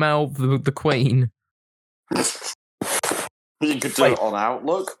to email the Queen. You could do it on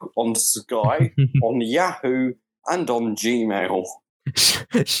Outlook, on Sky, on Yahoo, and on Gmail.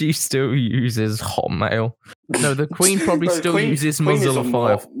 She still uses Hotmail. No, the Queen probably uses Mozilla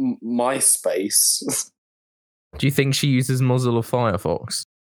Firefox. MySpace. Do you think she uses Mozilla Firefox?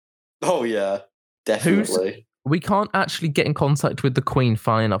 Oh, yeah. Definitely. We can't actually get in contact with the Queen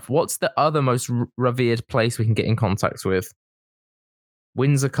fine enough. What's the other most revered place we can get in contact with?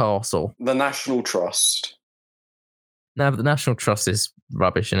 Windsor Castle. The National Trust. No, but the National Trust is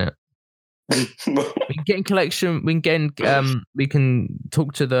rubbish, isn't it? We can get in collection. We can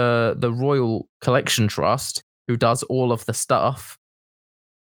talk to the Royal Collection Trust, who does all of the stuff.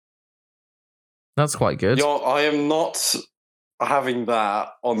 That's quite good. I am not having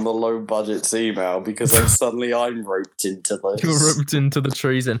that on the low budget's email because then suddenly I'm roped into this. You're roped into the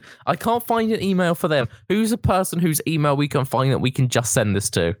treason. I can't find an email for them. Who's a person whose email we can find that we can just send this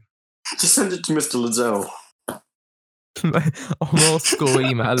to? Just send it to Mr. Liddell. On our school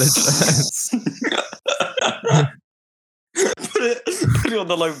email address. put it on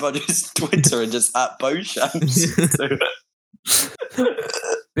the low budget's Twitter and just at Beauchamps.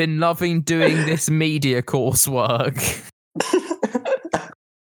 Been loving doing this media coursework.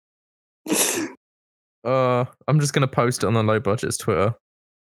 I'm just gonna post it on the low budget's Twitter.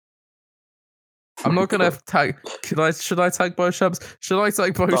 I'm not gonna tag. Should I tag Beauchamps? Should I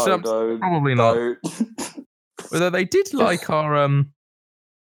tag Beauchamps? No, probably not. Although they did like our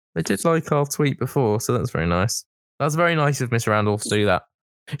tweet before, so that's very nice. That's very nice of Miss Randall to do that.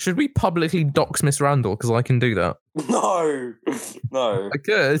 Should we publicly dox Miss Randall? Because I can do that. No. I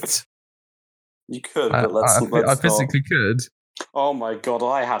could. You could, but let's I physically could. Oh my god,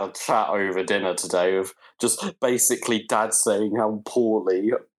 I had a chat over dinner today of just basically Dad saying how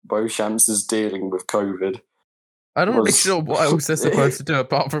poorly Beauchamps is dealing with COVID. I'm not really sure what else they're supposed to do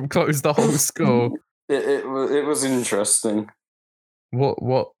apart from close the whole school. It was interesting. What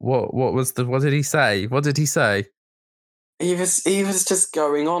did he say? What did he say? He was just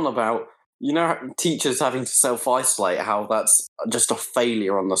going on about, teachers having to self-isolate, how that's just a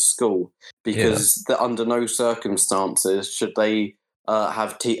failure on the school because under no circumstances should they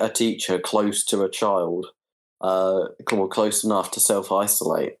have a teacher close to a child, close enough to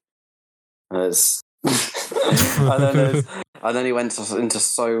self-isolate. And then he went into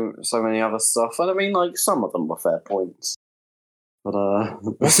so many other stuff, and I mean, like, some of them were fair points. But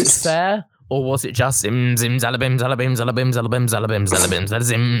was it fair? Or was it just zim zim zalabim zalabim zalabim zalabim zalabim zalabim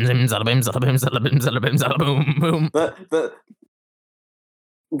zim zim zalabim zalabim zalabim zalabim zalaboom boom? But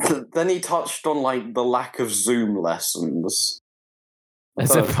then he touched on like the lack of Zoom lessons. I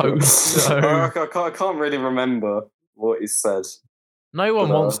suppose so. I can't really remember what he said. No one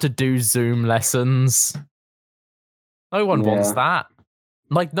wants to do Zoom lessons. No one wants that.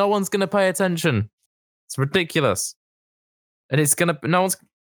 Like, no one's gonna pay attention. It's ridiculous. And no one's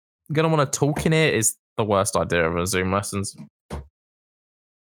gonna want to talk in it. Is the worst idea of a Zoom lessons.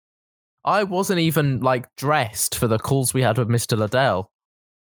 I wasn't even like dressed for the calls we had with Mr. Liddell.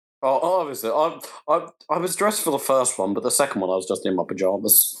 Oh, obviously, I was dressed for the first one, but the second one I was just in my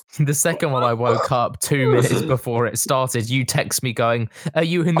pajamas. The second one I woke up 2 minutes before it started. You text me going, "Are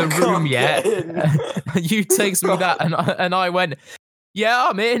you in the room yet?" You text me that, and I went, "Yeah,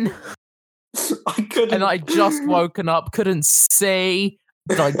 I'm in." I couldn't. And I just woken up, couldn't see.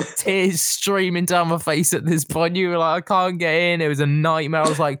 Like tears streaming down my face at this point. You were like, "I can't get in." It was a nightmare. I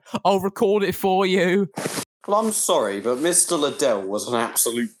was like, "I'll record it for you." Well, I'm sorry, but Mr. Liddell was an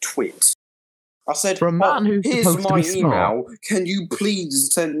absolute twit. I said, For a man who's here's supposed to my be email. smart. Can you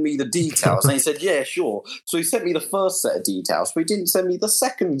please send me the details? And he said, yeah, sure. So he sent me the first set of details, but he didn't send me the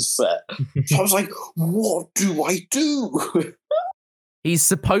second set. So I was like, what do I do? He's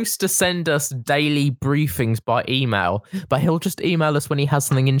supposed to send us daily briefings by email, but he'll just email us when he has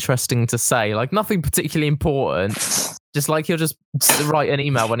something interesting to say, like nothing particularly important. Just like he'll just write an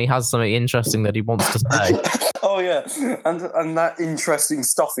email when he has something interesting that he wants to say. Oh yeah, and that interesting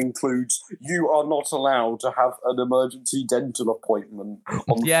stuff includes you are not allowed to have an emergency dental appointment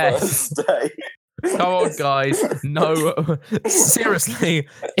on Thursday. Come on, guys. No, seriously.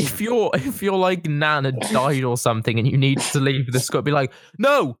 If your like nan had died or something and you need to leave the school, be like,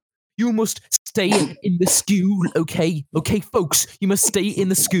 no, you must stay in the school. Okay, folks, you must stay in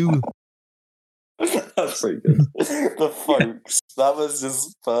the school. That's pretty good. The folks. That was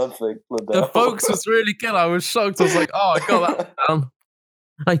just perfect. The folks was really good. I was shocked. I was like, oh, I got that down.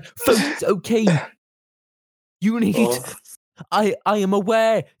 Like, folks, okay. You need... I am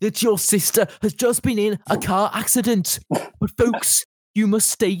aware that your sister has just been in a car accident. But folks, you must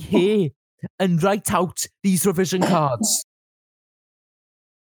stay here and write out these revision cards.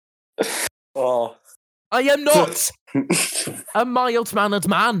 Oh. I am not a mild-mannered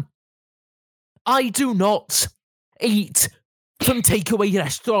man. I do not eat from takeaway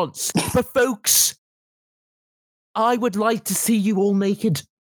restaurants. But folks, I would like to see you all naked.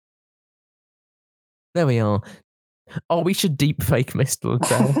 There we are. Oh, we should deepfake Mr.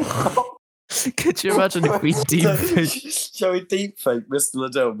 Liddell. Could you imagine if we deepfake... Shall we deepfake Mr.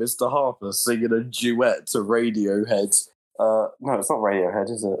 Liddell, Mr. Harper singing a duet to Radiohead? No, it's not Radiohead,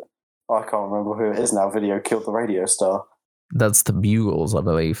 is it? I can't remember who it is now. Video killed the radio star. That's the Bugles, I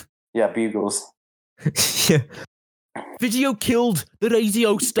believe. Yeah, Bugles. Yeah. Video killed the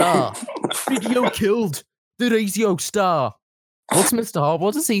radio star. Video killed the radio star. What's Mr. Harper?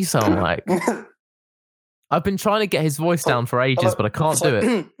 What does he sound like? I've been trying to get his voice down for ages, but I can't do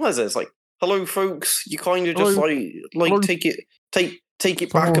it. What is it? It's like, hello, folks. You kind of just like take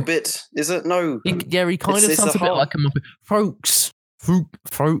it back a bit. Is it? No. He kind of sounds a bit like a Muppet. Folks.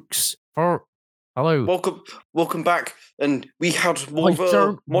 Hello. Welcome back. And we had more of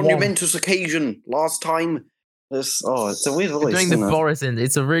a monumentous occasion last time. It's a weird voice. Doing the Boris in.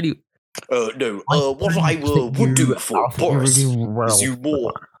 It's a really. No. What I would do for Boris is you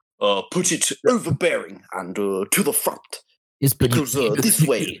more. Put it overbearing and to the front. Yes, but because this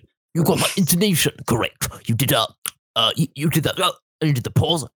way. You got my intonation correct. You did you did that. And you did the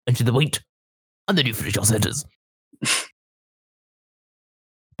pause, and you did the wait, and then you finish your sentence.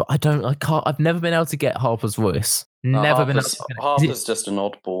 But I can't. I've never been able to get Harper's voice. Never been able to get it. Harper's just an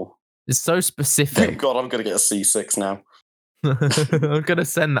oddball. It's so specific. God, I'm gonna get a C6 now. I'm gonna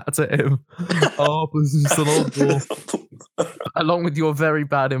send that to him. Harper's just an oddball. Along with your very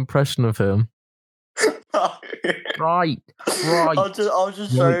bad impression of him. Right. I'll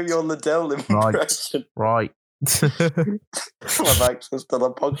just show him your Liddell impression. Right. I've access to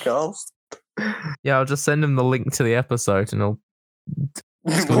the podcast. Yeah, I'll just send him the link to the episode and he'll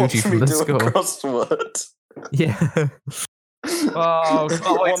exclude you from the school. Crossword. Yeah. Oh,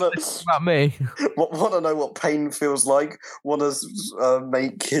 can't wait to think about me. Want to know what pain feels like? Want to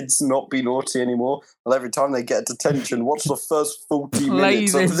make kids not be naughty anymore? Well, every time they get detention, watch the first 40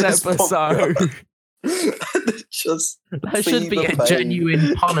 minutes of this episode. There should be a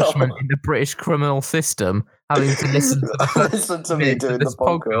genuine punishment in the British criminal system having to listen to me doing the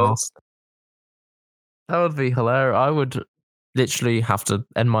podcast. That would be hilarious. I would literally have to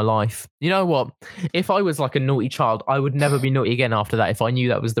end my life. You know what? If I was like a naughty child, I would never be naughty again after that if I knew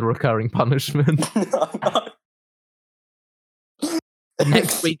that was the recurring punishment.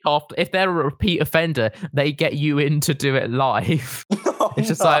 Next week after, if they're a repeat offender, they get you in to do it live. It's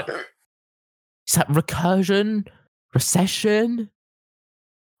just like, is that recursion? Recession?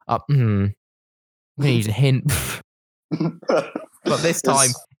 I need a hint. But this time,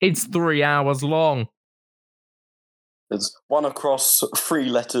 it's 3 hours long. It's one across 3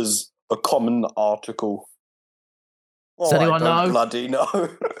 letters, a common article. Does anyone know? Bloody know.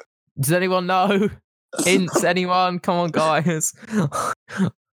 Does anyone know? Hints, anyone? Come on, guys.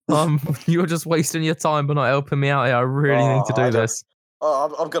 You're just wasting your time by not helping me out here. I really need to do this.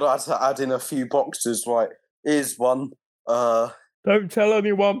 I'm going to have to add in a few boxes. Right, here's one. Don't tell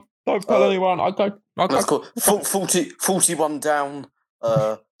anyone. Don't tell anyone. Okay. That's cool. 41 down,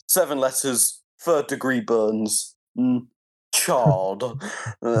 7 letters, 3rd degree burns. Child.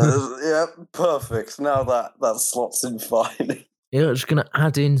 Yeah, perfect. Now that slots in fine. Yeah, just going to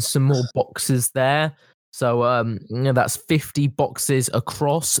add in some more boxes there. So that's 50 boxes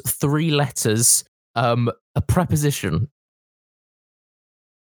across, 3 letters, a preposition.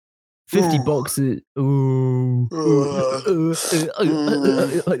 50 boxes. Ooh.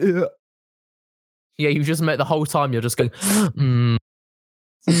 Yeah, you just met the whole time. You're just going.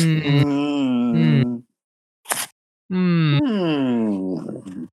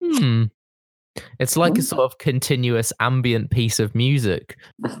 It's like a sort of continuous ambient piece of music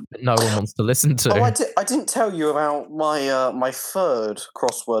that no one wants to listen to. Oh, I didn't tell you about my my third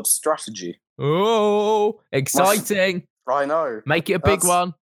crossword strategy. Oh, exciting. I know. Make it a big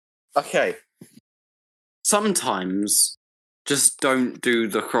one. Okay. Sometimes just don't do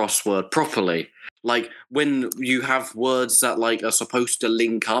the crossword properly. Like when you have words that like are supposed to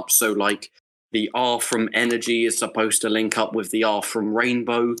link up, so like the R from energy is supposed to link up with the R from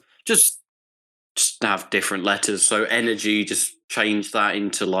rainbow. Just have different letters. So energy, just change that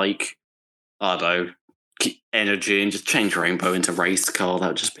into like, I don't know, energy, and just change rainbow into race car.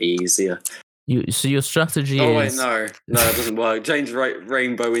 That'd just be easier. So your strategy is... Oh wait, no, it doesn't work. Change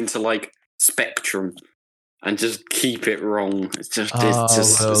rainbow into like spectrum, and just keep it wrong. It's just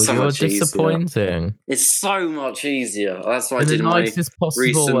so you're much disappointing. Easier. It's so much easier. That's what I In did the in my nicest possible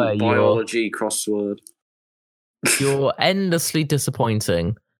recent way, biology crossword. You're endlessly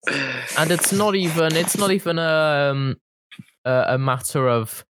disappointing, and it's not even a matter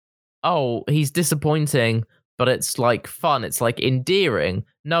of, oh, he's disappointing, but it's like fun. It's like endearing.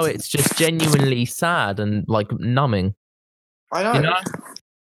 No, it's just genuinely sad and like numbing. I know. You know?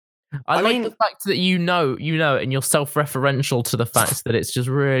 I like the fact that you know, and you're self-referential to the fact that it's just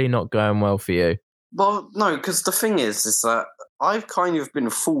really not going well for you. Well, no, because the thing is that I've kind of been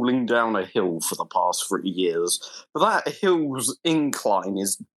falling down a hill for the past 3 years, but that hill's incline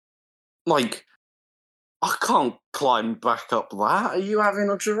is like, I can't climb back up that. Are you having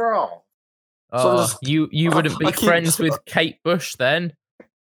a giraffe? You wouldn't be friends with Kate Bush then?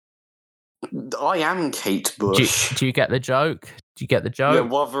 I am Kate Bush. Do you get the joke? Do you get the joke? Yeah,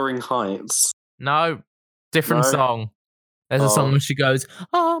 Wuthering Heights. No, different song. There's a song where she goes,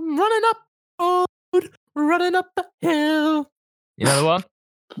 "I'm running up the road, running up the hill." You know the one?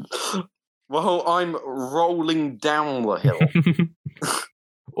 Well, I'm rolling down the hill.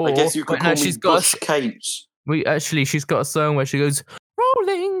 I guess you could call me Bush Kate. She's got a song where she goes,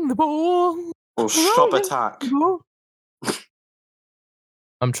 "Rolling the ball." Or Shop Attack.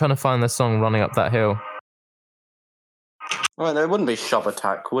 I'm trying to find the song "Running Up That Hill." Well, it wouldn't be Shop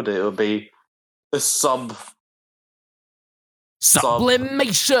Attack, would it? It would be a sublimation.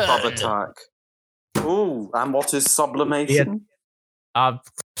 Sub Attack. Ooh, and what is sublimation?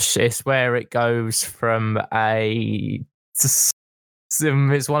 It's where it goes from it's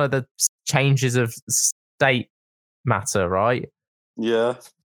one of the changes of state matter, right? Yeah.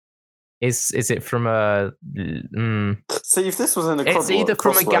 Is it from a? See, if this was in a it's either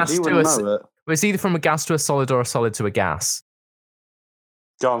from a gas to a. It. It's either from a gas to a solid or a solid to a gas.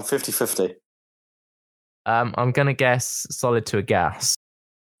 Go on, 50-50. I'm gonna guess solid to a gas.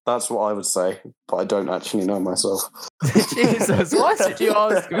 That's what I would say, but I don't actually know myself. Jesus, why did you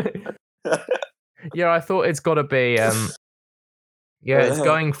ask me? Yeah, I thought it's got to be. It's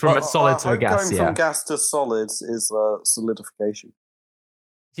going from a solid to a gas. Going from gas to solids is solidification.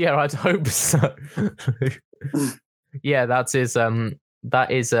 Yeah, I'd hope so. Yeah, that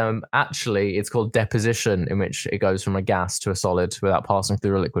is actually it's called deposition, in which it goes from a gas to a solid without passing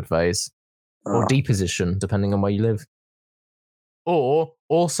through a liquid phase, or deposition, depending on where you live, or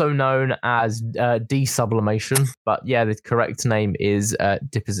also known as desublimation. But yeah, the correct name is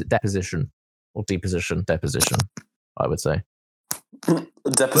deposition or deposition. I would say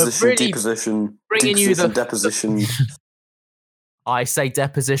deposition, really deposition, deposition. I say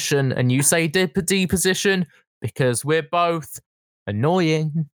deposition and you say deposition because we're both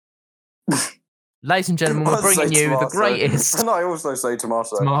annoying. Ladies and gentlemen, we're bringing you the greatest. And I also say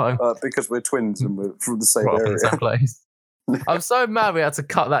tomato. Because we're twins and we're from the same area. Same place. I'm so mad we had to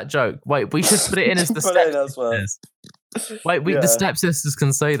cut that joke. Wait, we should put it in as the Stepsisters. Wait, the Stepsisters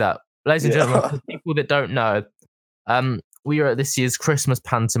can say that. Ladies and gentlemen, for people that don't know, we are at this year's Christmas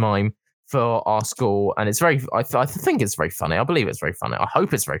pantomime for our school, and it's very. I think it's very funny. I believe it's very funny. I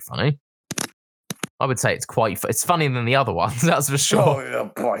hope it's very funny. I would say it's it's funnier than the other ones, that's for sure. Oh yeah,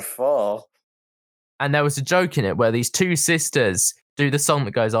 by far. And there was a joke in it where these two sisters do the song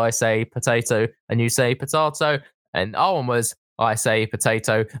that goes, "I say potato and you say potato," and our one was, "I say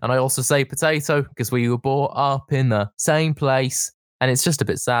potato and I also say potato," because we were brought up in the same place, and it's just a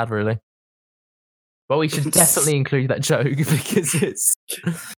bit sad, really. But we should definitely include that joke because it's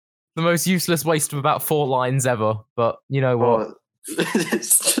the most useless waste of about 4 lines ever. But you know what?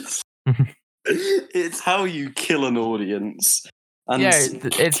 It's just it's how you kill an audience. And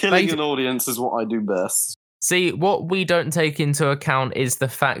it's killing an audience is what I do best. See, what we don't take into account is the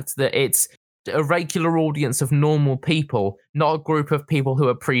fact that it's a regular audience of normal people, not a group of people who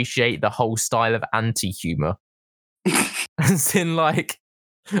appreciate the whole style of anti-humor. As in, like,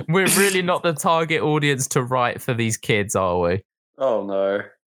 we're really not the target audience to write for these kids, are we? Oh, no.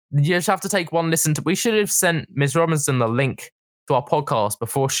 You just have to take one listen to. We should have sent Ms. Robinson the link to our podcast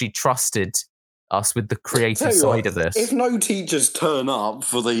before she trusted us with the creative side of this. If no teachers turn up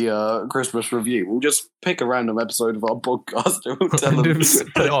for the Christmas review, we'll just pick a random episode of our podcast and we'll tell them,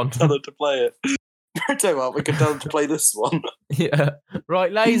 tell them to play it. Tell you what, we can tell them to play this one. Yeah.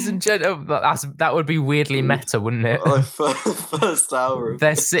 Right, ladies and gentlemen, that would be weirdly meta, wouldn't it? First hour.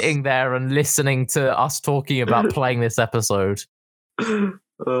 They're sitting there and listening to us talking about playing this episode.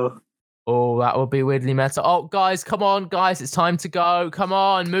 Oh, that would be weirdly meta. Oh, guys, come on, guys. It's time to go. Come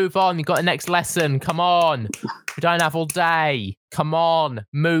on, move on. You've got the next lesson. Come on. We don't have all day. Come on,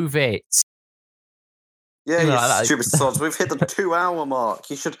 move it. Yeah, you stupid sods. We've hit the 2-hour mark.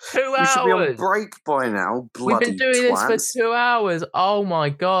 You should 2 hours. You should be on break by now, bloody We've been doing twat. this for 2 hours. Oh, my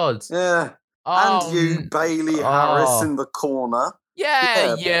God. Yeah. Oh, and you, Bailey Harris, in the corner.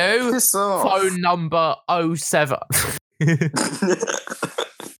 Yeah, you. Piss off. Phone number 07.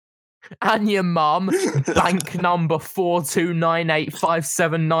 And your mum, bank number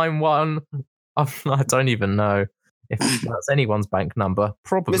 42985791. I don't even know if that's anyone's bank number.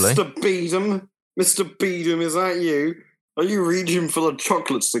 Probably. Mr. Beedham, is that you? Are you reaching for the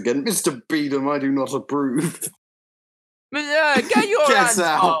chocolates again? Mr. Beedham, I do not approve. Get your hands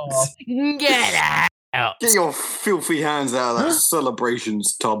out. off. Get out. Get your filthy hands out of that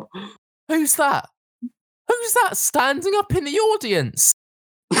celebrations tub. Who's that? Who's that standing up in the audience?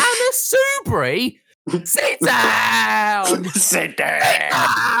 Anna Soubry? Sit down! Sit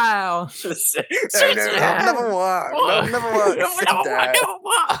down! Sit No, down! never work. No, never work. Never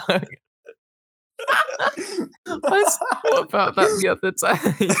work. I thought about that the other day.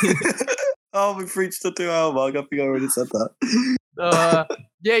 Oh, we've reached the 2-hour mark. I think I already said that.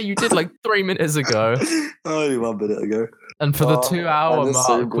 Yeah, you did like 3 minutes ago. Only 1 minute ago. And for the 2-hour Anna mark,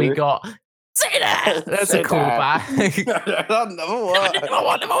 Soubry. we got... Sit down! That's a callback. That never worked.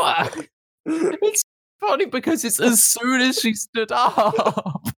 Never work. It's funny because it's as soon as she stood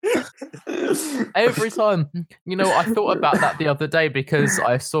up. Every time. You know, I thought about that the other day because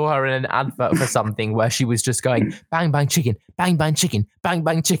I saw her in an advert for something where she was just going, bang, bang, chicken, bang, bang, chicken, bang,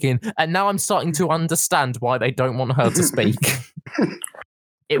 bang, chicken. And now I'm starting to understand why they don't want her to speak.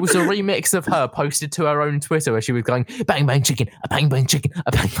 It was a remix of her posted to her own Twitter where she was going, bang, bang, chicken, a bang, bang, chicken,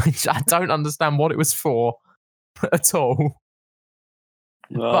 a bang, bang, chicken. I don't understand what it was for at all.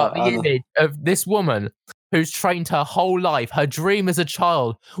 But the image of this woman who's trained her whole life, her dream as a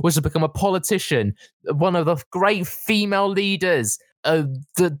child was to become a politician, one of the great female leaders,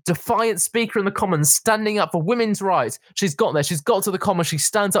 the defiant speaker in the Commons, standing up for women's rights. She's got there. She's got to the Commons. She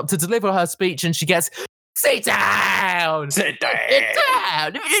stands up to deliver her speech and she gets, sit down! Sit down! Sit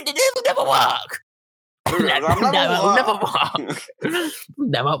down! It'll never work! It'll never work!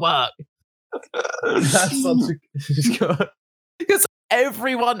 Never work! That's such a... Because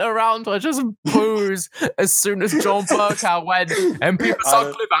everyone around her just boos as soon as John Bercow went, and people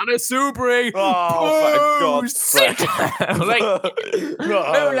Sutcliffe, Anna Soubry, for God's sit sake. down. Like,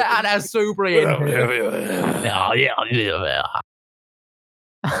 no, let Anna Soubry in here.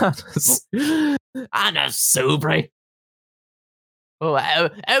 Anna Soubry. Oh,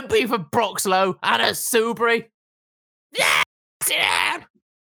 MP for Broxlow, Anna Soubry. Yeah, sit down.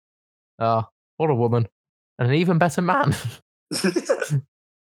 Oh, what a woman. And an even better man.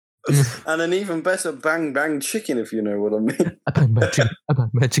 And an even better bang bang chicken, if you know what I mean. A bang bang chicken, a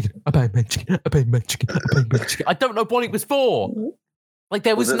bang bang chicken, a bang bang chicken, a bang bang chicken, a bang bang chicken. I don't know what it was for. Like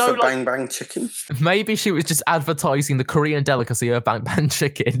there was it no for like, bang bang chicken. Maybe she was just advertising the Korean delicacy of bang bang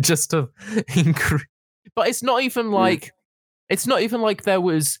chicken just to increase. But it's not even like there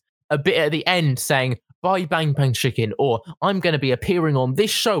was a bit at the end saying buy bang bang chicken or I'm going to be appearing on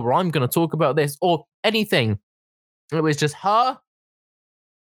this show or I'm going to talk about this or anything. It was just her,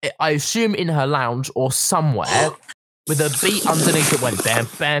 I assume in her lounge or somewhere, with a beat underneath that went bam,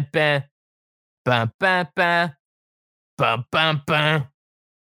 bam, bam, bam, bam, bam, bam, bam, bam,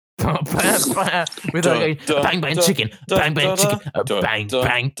 bam, bam, bam, with a bang, bang, chicken, bang, bang, chicken, a bang,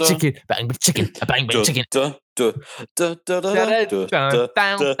 bang, chicken, bang, bang, chicken, a bang, bang, chicken. A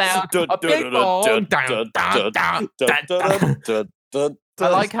big bong, down, down, down, down, down. I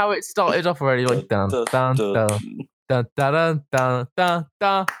like how it started off already, like down, down, down. Da da da da da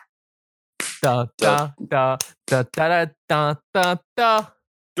da da da da da da da da da.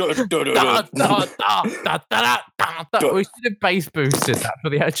 We should have bass boosted that for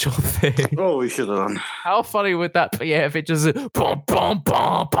the actual thing. Oh, we should have done. How funny would that be if it just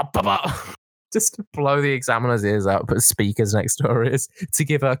just to blow the examiner's ears out, put speakers next to her ears to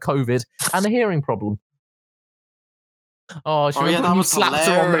give her COVID and a hearing problem. Oh, you slapped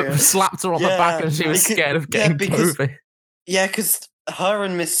her on the back and she was scared of getting COVID. Yeah, because her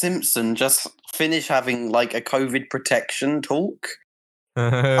and Miss Simpson just finish having like a COVID protection talk.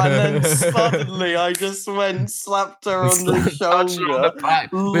 And then suddenly I just went, slapped her on the shoulder, on the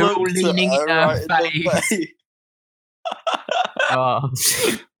back. We're all looked at leaning her in her right in the face. face.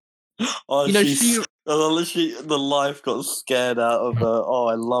 Oh, you know, The life got scared out of her. Oh,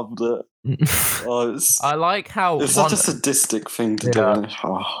 I loved it. Oh, I like how it's such a sadistic thing to do.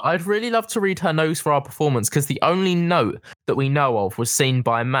 Oh. I'd really love to read her notes for our performance because the only note that we know of was seen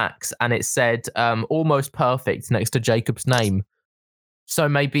by Max, and it said almost perfect next to Jacob's name. So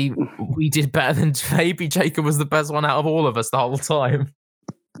maybe we did better than maybe Jacob was the best one out of all of us the whole time.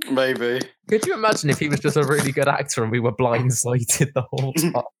 Maybe. Could you imagine if he was just a really good actor and we were blindsided the whole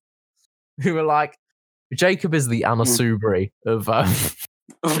time? We were like, Jacob is the Anna Soubry of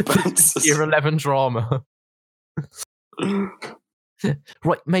Year 11 drama.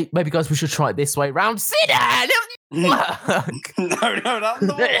 Right, maybe guys, we should try it this way round. Sit down. No, that's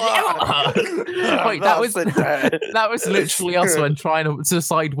not Wait, that was literally us when trying to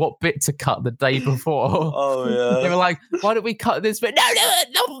decide what bit to cut the day before. Oh yeah. They were like, "Why don't we cut this bit?"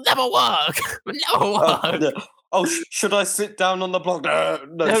 No, never work. Never work. Oh, should I sit down on the block? No,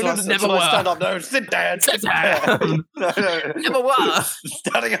 never should work. I stand up? No, sit down. Sit down. No. Never work.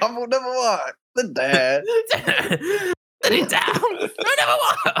 Standing up will never work. Sit down. Sit it down. No, never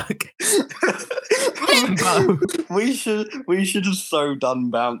work. Limbo. We should have so done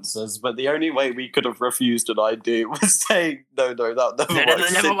bouncers, but the only way we could have refused an idea was saying no,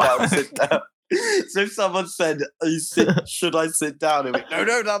 that never works. Sit down. So if someone said, should I sit down? And we,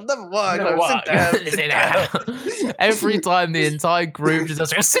 no, that never works. Sit down. Every time the entire group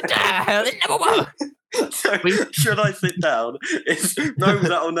just says, sit down, it never works. So, should I sit down? No,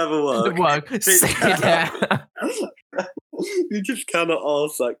 that'll never work. Sit down. You just cannot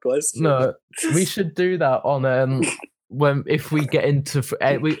ask that question. No, we should do that on if we get into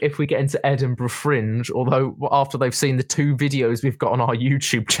Edinburgh Fringe. Although after they've seen the 2 videos we've got on our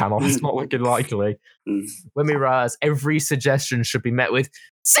YouTube channel, it's not looking likely. When we realize every suggestion should be met with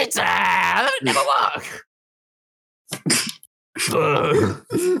 "sit down, it never work."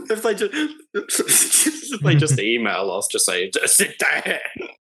 If they just email us, just say sit down.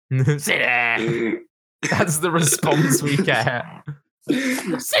 Sit down. That's the response we get.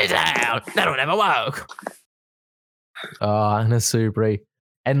 Sit down. That'll never work. Anna Soubry.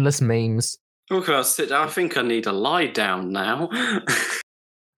 Endless memes. Okay, I'll sit down. I think I need to lie down now.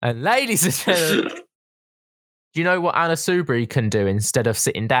 And ladies and gentlemen, do you know what Anna Soubry can do instead of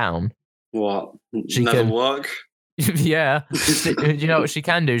sitting down? What? She never can work? Yeah. You know what she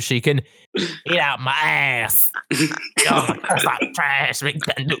can do? She can eat out my ass. That trash. Thank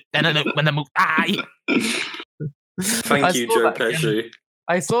you, Joe Pesci.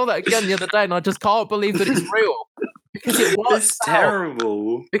 I saw that again the other day, and I just can't believe that it's real. Because it was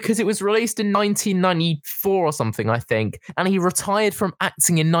terrible. Because it was released in 1994 or something, I think, and he retired from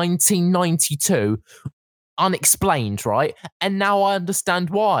acting in 1992, unexplained, right? And now I understand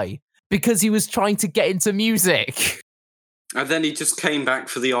why. Because he was trying to get into music. And then he just came back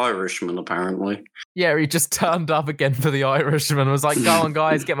for The Irishman, apparently. Yeah, he just turned up again for The Irishman and was like, go on,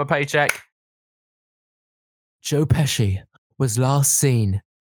 guys, get my paycheck. Joe Pesci was last seen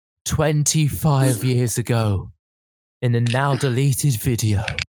 25 years ago in a now deleted video,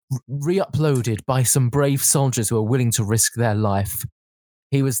 re-uploaded by some brave soldiers who are willing to risk their life.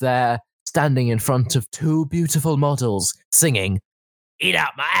 He was there, standing in front of 2 beautiful models, singing, "Eat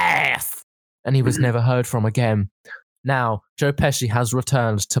out my ass!" And he was never heard from again. Now, Joe Pesci has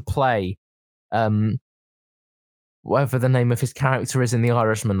returned to play whatever the name of his character is in The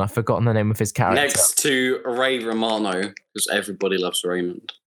Irishman. I've forgotten the name of his character. Next to Ray Romano, because everybody loves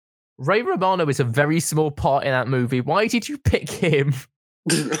Raymond. Ray Romano is a very small part in that movie. Why did you pick him?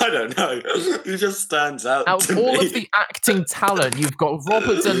 I don't know. He just stands out. Out of all of the acting talent, you've got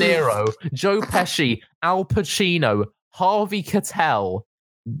Robert De Niro, Joe Pesci, Al Pacino, Harvey Keitel,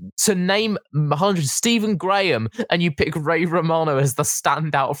 to name 100, Stephen Graham, and you pick Ray Romano as the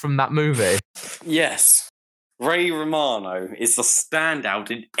standout from that movie. Yes. Ray Romano is the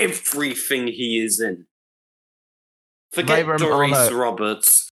standout in everything he is in. Forget Doris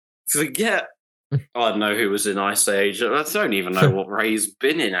Roberts. Forget... I don't know who was in Ice Age. I don't even know what Ray's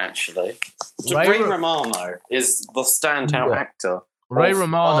been in, actually. Ray Romano is the standout actor. Ray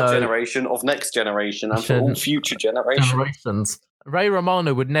Romano, our generation, of next generation, and for all future generations. Ray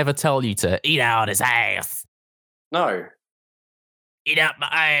Romano would never tell you to eat out his ass. No. Eat out my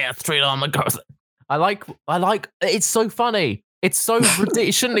ass, treat on my girls. I like, it's so funny. It's so ridiculous.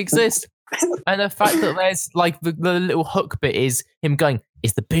 It shouldn't exist. And the fact that there's like the little hook bit is him going,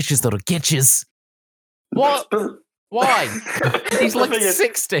 "It's the bitches that'll get yous." What? Why? He's like The thing is,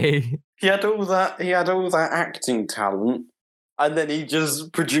 60. He had all that acting talent, and then he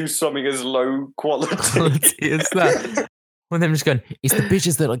just produced something as low quality. Is that? When them just going, it's the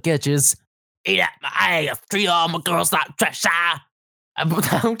bitches that'll get yous. Eat up my ass, treat all my girls like treasure.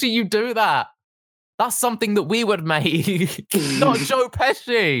 How do you do that? That's something that we would make. Not Joe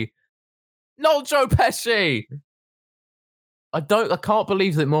Pesci. Not Joe Pesci. I can't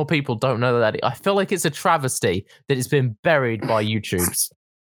believe that more people don't know that. I feel like it's a travesty that it's been buried by YouTubes.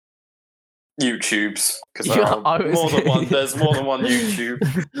 YouTubes, because there's more than one YouTube.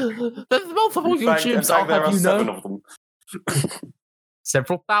 There's multiple YouTubes. In fact, there are 7 of them.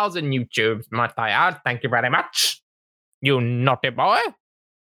 Several thousand YouTubes, might I add. Thank you very much, you naughty boy.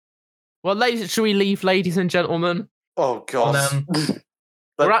 Well, should we leave, ladies and gentlemen? Oh God.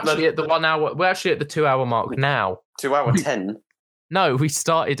 We're actually at the 1 hour. We're actually at the 2 hour mark now. 2 hour 10. No, we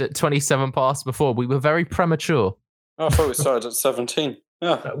started at 27 past before. We were very premature. Oh, I thought we started at 17.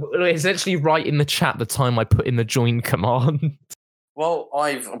 Yeah. It's actually right in the chat the time I put in the join command. Well,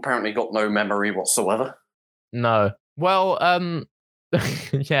 I've apparently got no memory whatsoever. No. Well,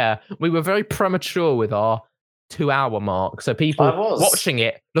 yeah, we were very premature with our 2 hour mark. So people watching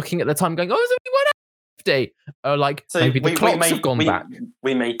it, looking at the time, going, "Oh, it's only 1 hour 50." Like, so maybe the clocks have gone back.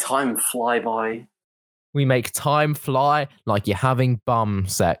 We made time fly by. We make time fly like you're having bum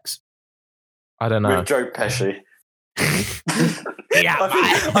sex. I don't know. With Joe Pesci. Yeah,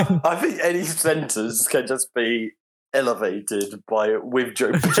 I think any sentence can just be elevated by with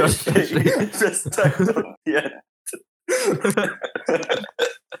Joe Pesci. Just turned on the end.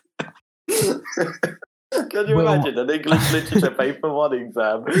 Can you imagine an English literature paper 1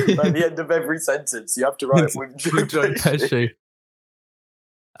 exam? At the end of every sentence, you have to write with Joe Pesci.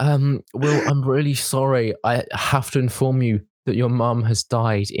 Will, I'm really sorry. I have to inform you that your mum has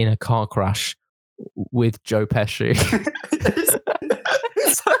died in a car crash with Joe Pesci.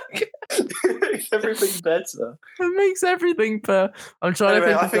 It makes everything better. It makes everything better. I'm trying to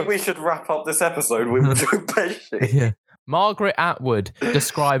think. I think we should wrap up this episode with Joe Pesci. Yeah. Margaret Atwood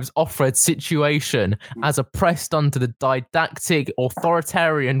describes Offred's situation as oppressed under the didactic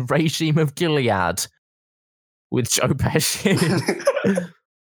authoritarian regime of Gilead with Joe Pesci.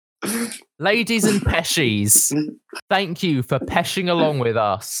 Ladies and Pesci's, thank you for peshing along with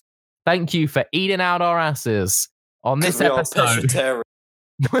us. Thank you for eating out our asses on this episode.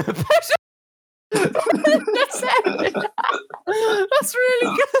 That's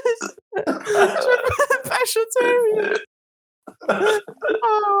really good. Pescatarian.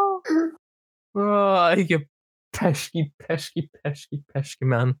 Oh, you pesky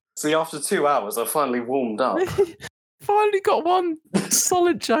man. See, after 2 hours, I finally warmed up. Finally got one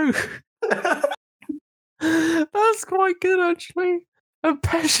solid joke. That's quite good, actually. A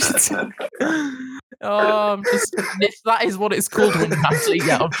Pesci. Oh, that is what it's called when you have to eat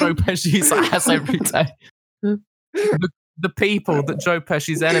out of Joe Pesci's ass every day. The people that Joe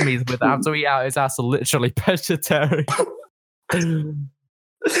Pesci's enemies with have to eat out his ass are literally pescatarian.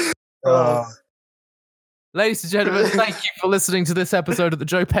 Ladies and gentlemen, thank you for listening to this episode of the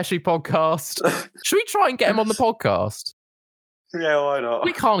Joe Pesci podcast. Should we try and get him on the podcast? Yeah, why not?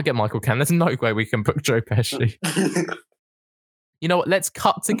 We can't get Michael Caine. There's no way we can book Joe Pesci. You know what? Let's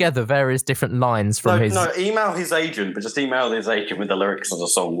cut together various different lines from his... No, email his agent, but just email his agent with the lyrics of the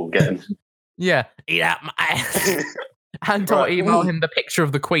song. We'll get him. Yeah. Eat out my ass. And I'll email him the picture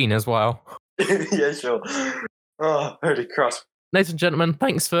of the Queen as well. Yeah, sure. Oh, holy cross. Ladies and gentlemen,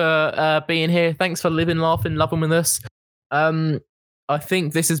 thanks for being here. Thanks for living, laughing, loving with us. I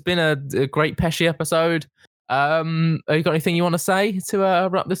think this has been a great Pesci episode. Have you got anything you want to say to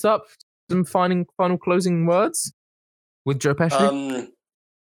wrap this up? Some final closing words with Joe Pesci?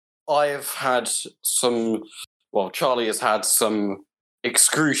 I have had some... Well, Charlie has had some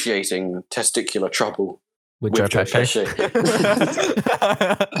excruciating testicular trouble with Joe Pesci.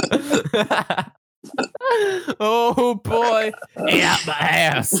 Oh boy! Yeah, my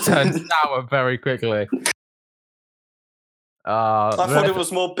ass turned sour very quickly. I thought it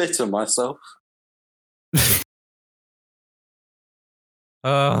was more bitter myself.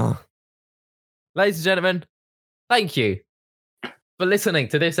 Ladies and gentlemen, thank you for listening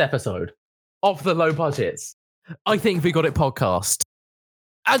to this episode of The Low Budgets. I think we got it podcast.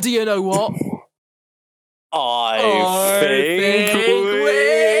 And do you know what? I think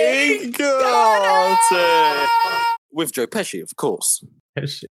we got it. With Joe Pesci, of course.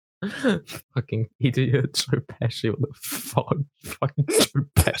 Pesci. Fucking idiot, Joe Pesci. What the fuck? Fucking Joe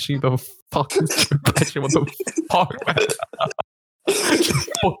Pesci. The fuck is Joe Pesci? What the fuck, man?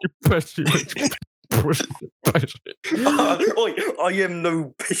 Fucking Pesci. I am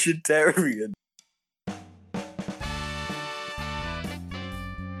no pescatarian.